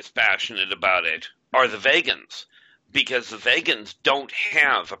really dispassionate about it are the vegans, because the vegans don't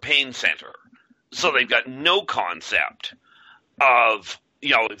have a pain center, so they've got no concept of,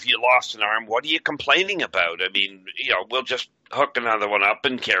 if you lost an arm, what are you complaining about? I mean, we'll just hook another one up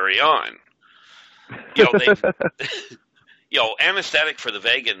and carry on. Anesthetic for the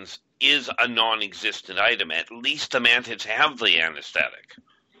vegans is a non-existent item. At least the mantids have the anesthetic.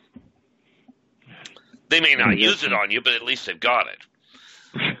 They may not use it on you, but at least they've got it.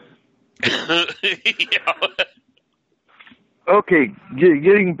 Okay,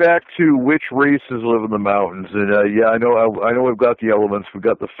 getting back to which races live in the mountains, and I know we've got the elements, we've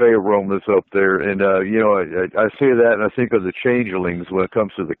got the Feyrom that's up there, and I say that and I think of the changelings when it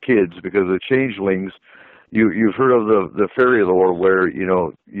comes to the kids, because the changelings, you've heard of the fairy lore where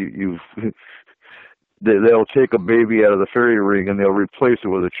they'll take a baby out of the fairy ring and they'll replace it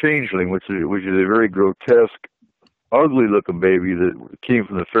with a changeling, which is a very grotesque, ugly looking baby that came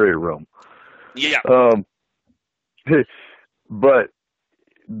from the fairy realm. Yeah. But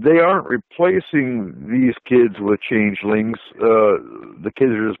they aren't replacing these kids with changelings. The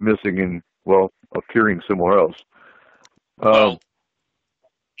kids are just missing and, appearing somewhere else. The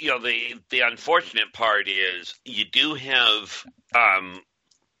unfortunate part is you do have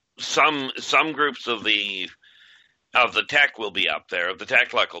some groups of the tech will be up there, the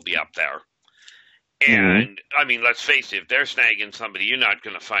tech luck will be up there. And, I mean, let's face it, if they're snagging somebody, you're not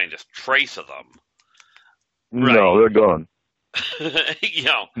going to find a trace of them. Right? No, they're gone.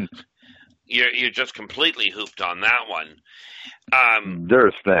 You're just completely hooped on that one. They're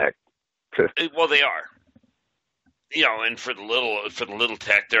a snack. Well, they are. And for the little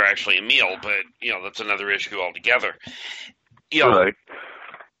tech, they're actually a meal, but that's another issue altogether. Right.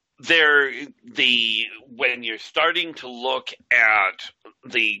 When you're starting to look at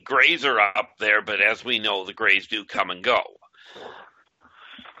the Greys are up there, but as we know, the Greys do come and go.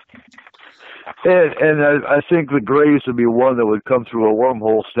 And I think the Greys would be one that would come through a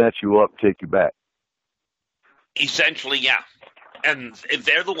wormhole, snatch you up, take you back. Essentially, yeah. And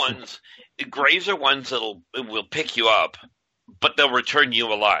they're the ones. Greys are ones will pick you up, but they'll return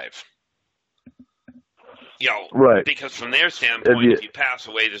you alive. Right. Because from their standpoint, if you pass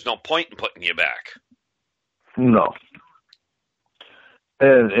away, there's no point in putting you back. No.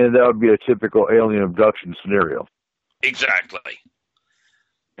 And that would be a typical alien abduction scenario. Exactly.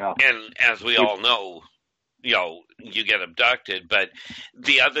 Yeah. And as we all know, you get abducted. But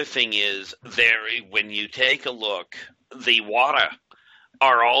the other thing is, when you take a look, the Wada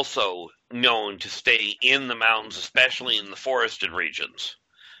are also known to stay in the mountains, especially in the forested regions,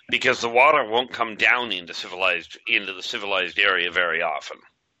 because the water won't come down into the civilized area very often.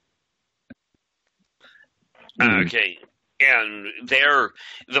 Okay, and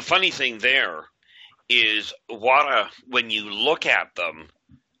the funny thing there is Wada, when you look at them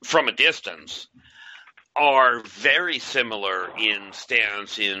from a distance, are very similar in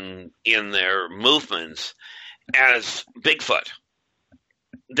stance in their movements as Bigfoot.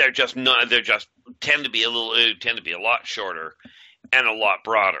 They're just tend to be a lot shorter and a lot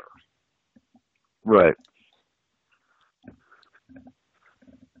broader. Right.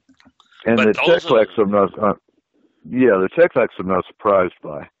 And the Techlex I'm not the Techlex I'm not surprised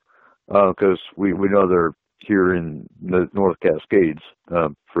by, because we know they're here in the North Cascades,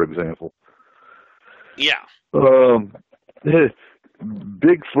 for example. Yeah. Bigfoot,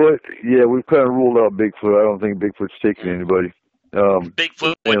 we've kind of ruled out Bigfoot. I don't think Bigfoot's taking anybody.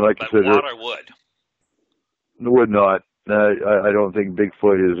 Bigfoot would, like but you said, water would. Would not. I don't think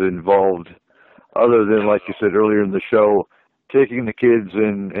Bigfoot is involved, other than, like you said earlier in the show, taking the kids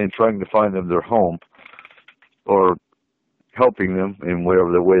and trying to find them their home, or helping them in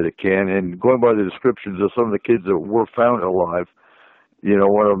whatever the way they can. And going by the descriptions of some of the kids that were found alive,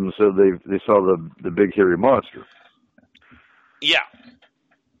 one of them said they saw the big hairy monster. Yeah.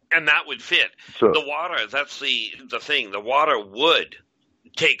 And that would fit. So, the water, that's the thing. The water would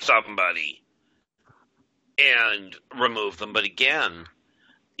take somebody and remove them. But again,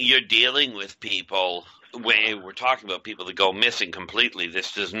 you're dealing with people, when we're talking about people that go missing completely,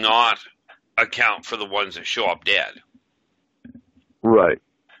 this does not account for the ones that show up dead. Right.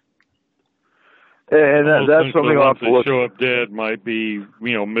 And that's something the I'll ones have to look that show up dead might be,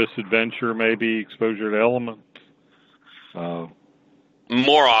 misadventure, maybe exposure to elements.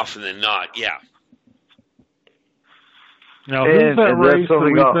 More often than not, yeah. Now, who's that race that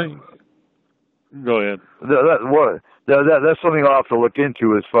we think? Go ahead. That's something I'll have to look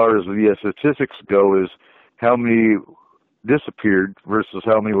into as far as the statistics go, is how many disappeared versus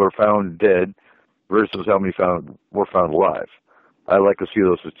how many were found dead versus how many were found alive. I'd like to see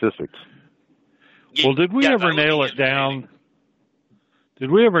those statistics. Well, did we ever nail it down?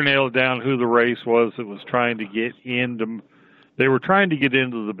 Did we ever nail down who the race was that was trying to get into? They were trying to get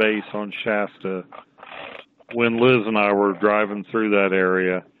into the base on Shasta when Liz and I were driving through that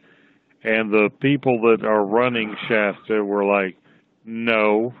area, and the people that are running Shasta were like,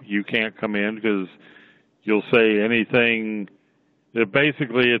 "No, you can't come in because you'll say anything."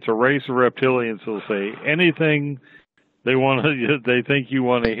 Basically, it's a race of reptilians. They'll say anything they think you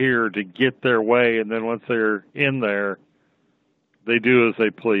want to hear to get their way, and then once they're in there, they do as they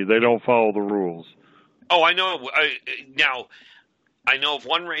please. They don't follow the rules. Oh, I know. Now, I know of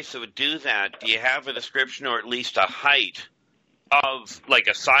one race that would do that. Do you have a description or at least a height of, like,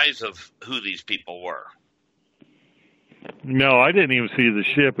 a size of who these people were? No, I didn't even see the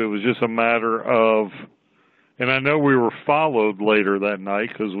ship. It was just a matter of, and I know we were followed later that night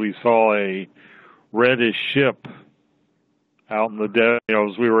because we saw a reddish ship out in the desert,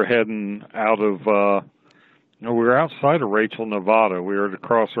 as we were heading out of, we were outside of Rachel, Nevada. We were at the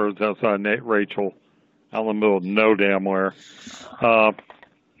crossroads outside Rachel, out in the middle of no damn where. But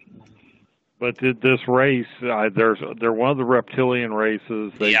this race, they're one of the reptilian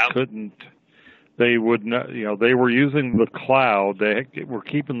races. They couldn't, they would not, they were using the cloud. They were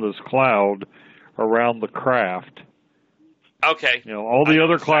keeping this cloud around the craft. Okay. All the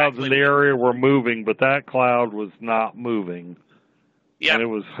other clouds in the area were moving, but that cloud was not moving. Yeah. And it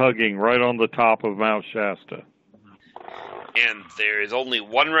was hugging right on the top of Mount Shasta. And there is only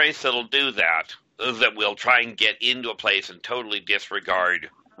one race that'll do that will try and get into a place and totally disregard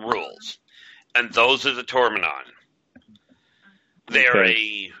rules. And those are the Tormenon. They're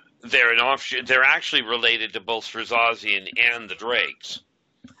an offshoot. They're actually related to both Strazazian and the Dregs.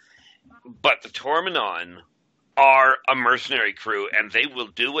 But the Tormenon are a mercenary crew, and they will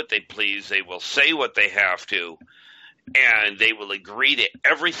do what they please. They will say what they have to, and they will agree to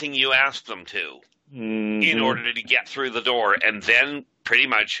everything you ask them to in order to get through the door, and then pretty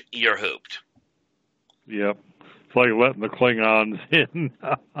much you're hooped. Yep. It's like letting the Klingons in.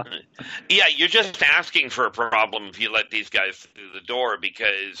 Yeah, you're just asking for a problem if you let these guys through the door,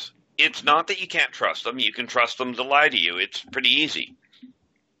 because It's not that you can't trust them. You can trust them to lie to you. It's pretty easy.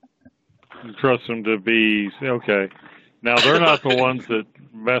 You trust them to be okay. Now they're not the ones that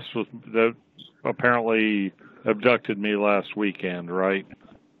messed with that. Apparently abducted me last weekend, right?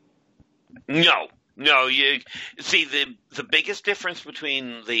 No. You see the biggest difference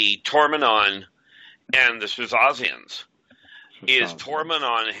between the Tormenon and the Swazians is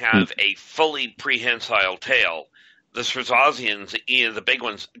Tormenon have a fully prehensile tail. The Swazians, the big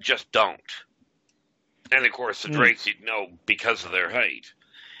ones, just don't. And of course, the drakes you'd know because of their height.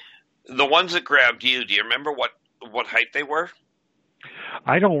 The ones that grabbed you, do you remember what height they were?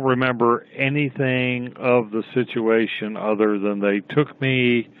 I don't remember anything of the situation other than they took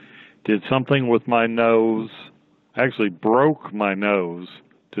me, did something with my nose, actually broke my nose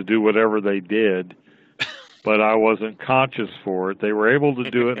to do whatever they did, but I wasn't conscious for it. They were able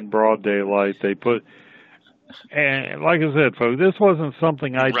to do it in broad daylight. And like I said, folks, this wasn't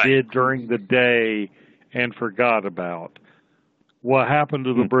something I did during the day and forgot about. What happened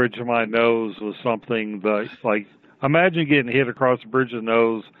to the bridge of my nose was something that, like, imagine getting hit across the bridge of the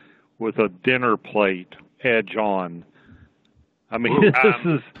nose with a dinner plate edge on. I mean, this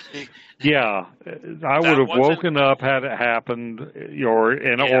is, yeah. I would have woken up had it happened, or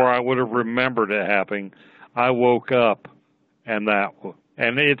I would have remembered it happening. I woke up, and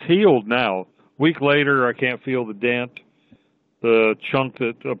it's healed now. A week later, I can't feel the dent. The chunk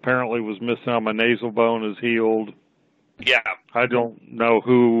that apparently was missing on my nasal bone is healed. Yeah. I don't know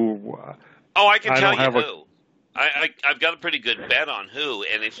who. Oh, I can tell you who. I've got a pretty good bet on who,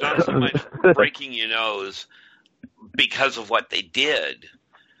 and it's not so much breaking your nose because of what they did,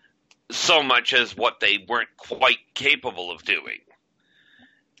 so much as what they weren't quite capable of doing.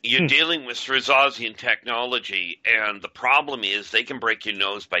 You're dealing with Swazian technology, and the problem is they can break your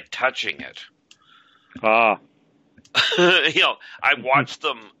nose by touching it. I watched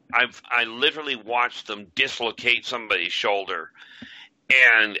them. I literally watched them dislocate somebody's shoulder,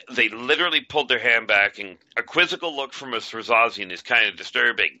 and they literally pulled their hand back. And a quizzical look from a Swazian is kind of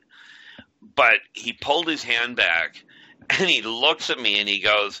disturbing, but he pulled his hand back, and he looks at me and he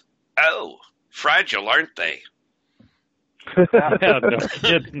goes, "Oh, fragile, aren't they?" Yeah, no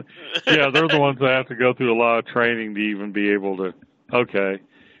kidding. Yeah, they're the ones that have to go through a lot of training to even be able to. Okay.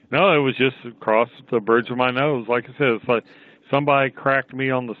 No, it was just across the bridge of my nose. Like I said, it's like somebody cracked me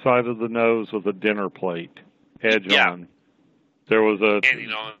on the side of the nose with a dinner plate edge on. There was that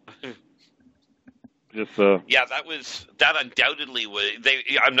undoubtedly was.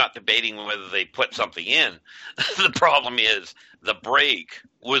 I'm not debating whether they put something in. The problem is the break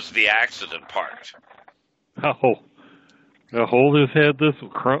was the accident part. Oh, hold his head.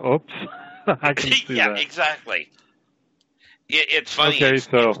 Oops, I can see that. Yeah, exactly. It's funny. Okay,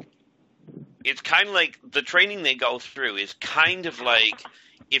 it's kind of like the training they go through is kind of like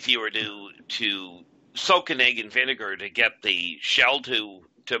if you were to soak an egg in vinegar to get the shell to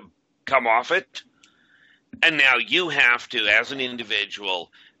come off it, and now you have to, as an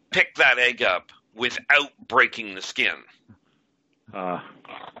individual, pick that egg up without breaking the skin. That's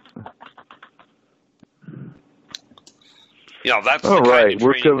the kind of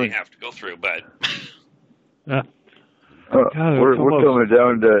training they have to go through, but we're coming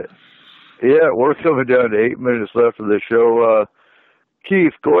down to we're coming down to 8 minutes left of the show.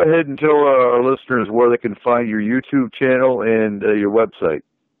 Keith, go ahead and tell our listeners where they can find your YouTube channel and your website.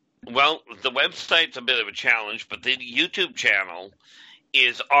 Well, the website's a bit of a challenge, but the YouTube channel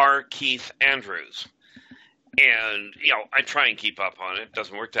is R. Keith Andrews. And, I try and keep up on it. It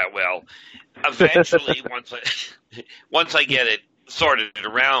doesn't work that well. Eventually, once I get it sorted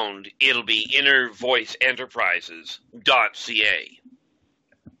around, it'll be innervoiceenterprises.ca.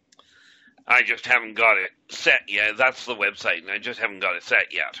 I just haven't got it set yet. That's the website, and I just haven't got it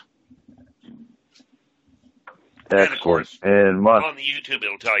set yet. Excellent. And, of course, and on the YouTube,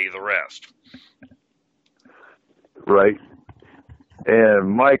 it'll tell you the rest. Right. And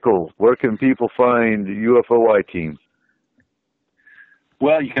Michael, where can people find UFO I-Team?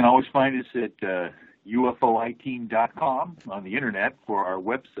 Well, you can always find us at UFOiteam.com on the internet for our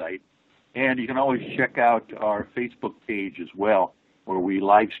website. And you can always check out our Facebook page as well, where we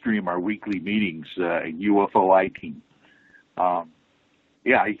live stream our weekly meetings at UFO I-Team. You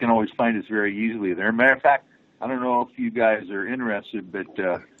can always find us very easily there. Matter of fact, I don't know if you guys are interested, but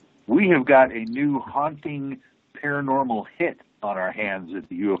we have got a new haunting paranormal hit on our hands at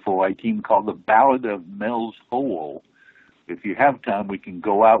the UFO I-Team called The Ballad of Mel's Hole. If you have time, we can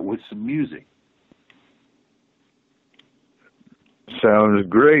go out with some music. Sounds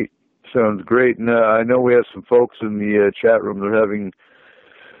great. And I know we have some folks in the chat room. They're having,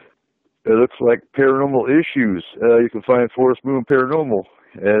 it looks like, paranormal issues. You can find Forest Moon Paranormal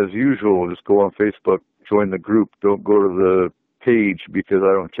as usual, just go on Facebook, join the group. Don't go to the page because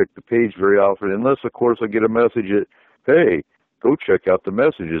I don't check the page very often, unless, of course, I get a message that, hey, go check out the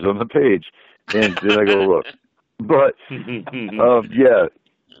messages on the page. And then I go look. But, yeah,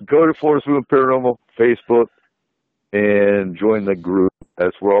 go to Forest Movement Paranormal, Facebook, and join the group.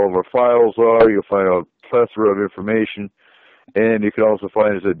 That's where all of our files are. You'll find a plethora of information. And you can also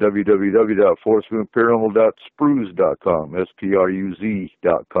find us at www.forestmovementparanormal.spruz.com,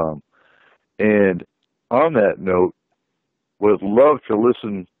 SPRUZ.com. And on that note, would love to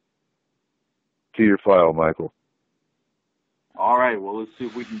listen to your file, Michael. All right, well, let's see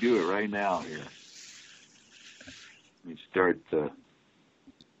if we can do it right now here. Let me start.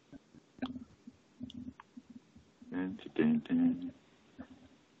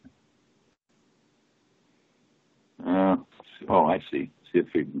 Oh, I see. See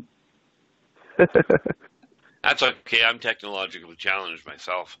if we can. That's okay. I'm technologically challenged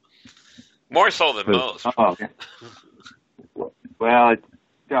myself. More so than most. Oh, okay. Well,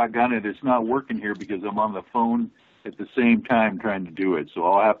 doggone it, it's not working here because I'm on the phone at the same time trying to do it. So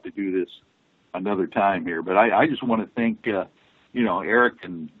I'll have to do this another time here. But I just want to thank, Eric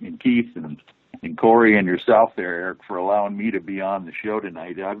and Keith and Corey and yourself there, Eric, for allowing me to be on the show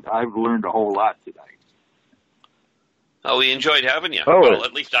tonight. I've learned a whole lot tonight. Oh, we enjoyed having you. Oh, well,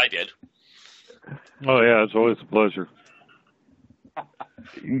 at least I did. Oh, yeah, it's always a pleasure.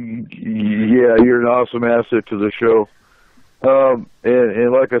 Yeah, you're an awesome asset to the show. And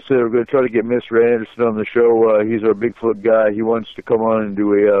like I said, we're going to try to get Mr. Anderson on the show. He's our Bigfoot guy. He wants to come on and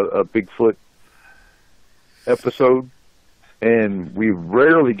do a Bigfoot episode. And we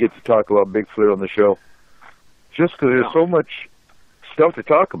rarely get to talk about Bigfoot on the show, just because there's so much stuff to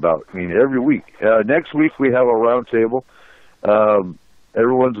talk about. I mean, every week. Next week we have a round table.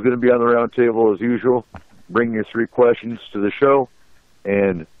 Everyone's going to be on the round table as usual. Bring your 3 questions to the show,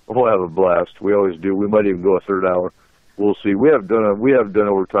 and we'll have a blast. We always do. We might even go a third hour. We'll see. We haven't done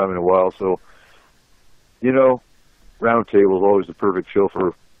overtime in a while, so round table is always the perfect show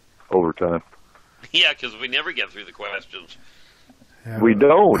for overtime. Yeah, because we never get through the questions. We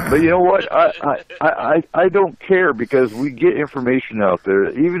don't, but you know what? I don't care because we get information out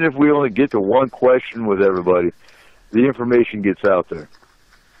there. Even if we only get to one question with everybody, the information gets out there.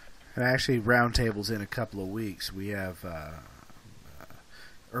 And actually, roundtables in a couple of weeks. We have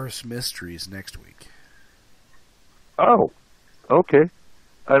Earth's Mysteries next week. Oh, okay.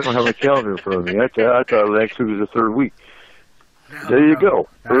 I don't have a calendar in front of me. I thought next week was the third week. There you go.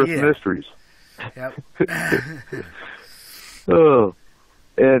 Earth Mysteries. Yep. Oh,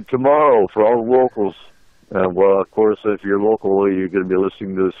 and tomorrow for all the locals, well, of course, if you're local, you're going to be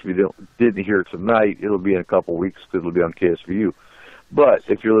listening to this. If you didn't hear it tonight, it'll be in a couple of weeks because it'll be on KSVU. But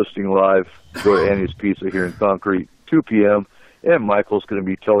if you're listening live, go to Annie's Pizza here in Concrete, 2 p.m., and Michael's going to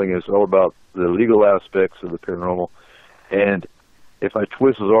be telling us all about the legal aspects of the paranormal. And if I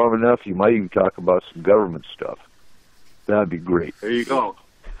twist his arm enough, you might even talk about some government stuff. That'd be great. There you go.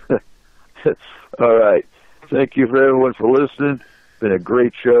 All right. Thank you for everyone for listening. It's been a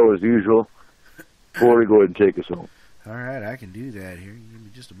great show as usual. Corey, go ahead and take us home. All right, I can do that here. Give me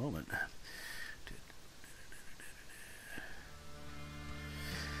just a moment.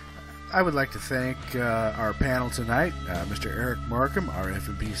 I would like to thank our panel tonight, Mr. Eric Markham, our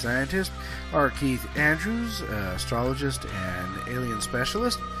F&P scientist, our Keith Andrews, astrologist and alien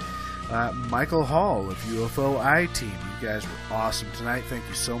specialist, Michael Hall of UFO I-Team. You guys were awesome tonight. Thank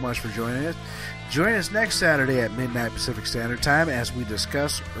you so much for joining us. Join us next Saturday at midnight Pacific Standard Time as we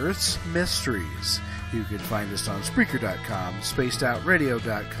discuss Earth's mysteries. You can find us on Spreaker.com,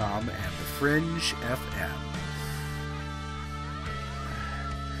 SpacedOutRadio.com, and The Fringe FM.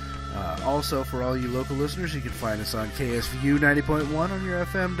 Also, for all you local listeners, you can find us on KSVU 90.1 on your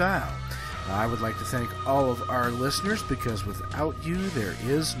FM dial. I would like to thank all of our listeners because without you, there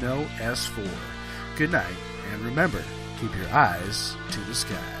is no S4. Good night, and remember, keep your eyes to the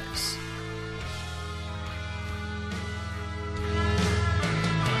skies.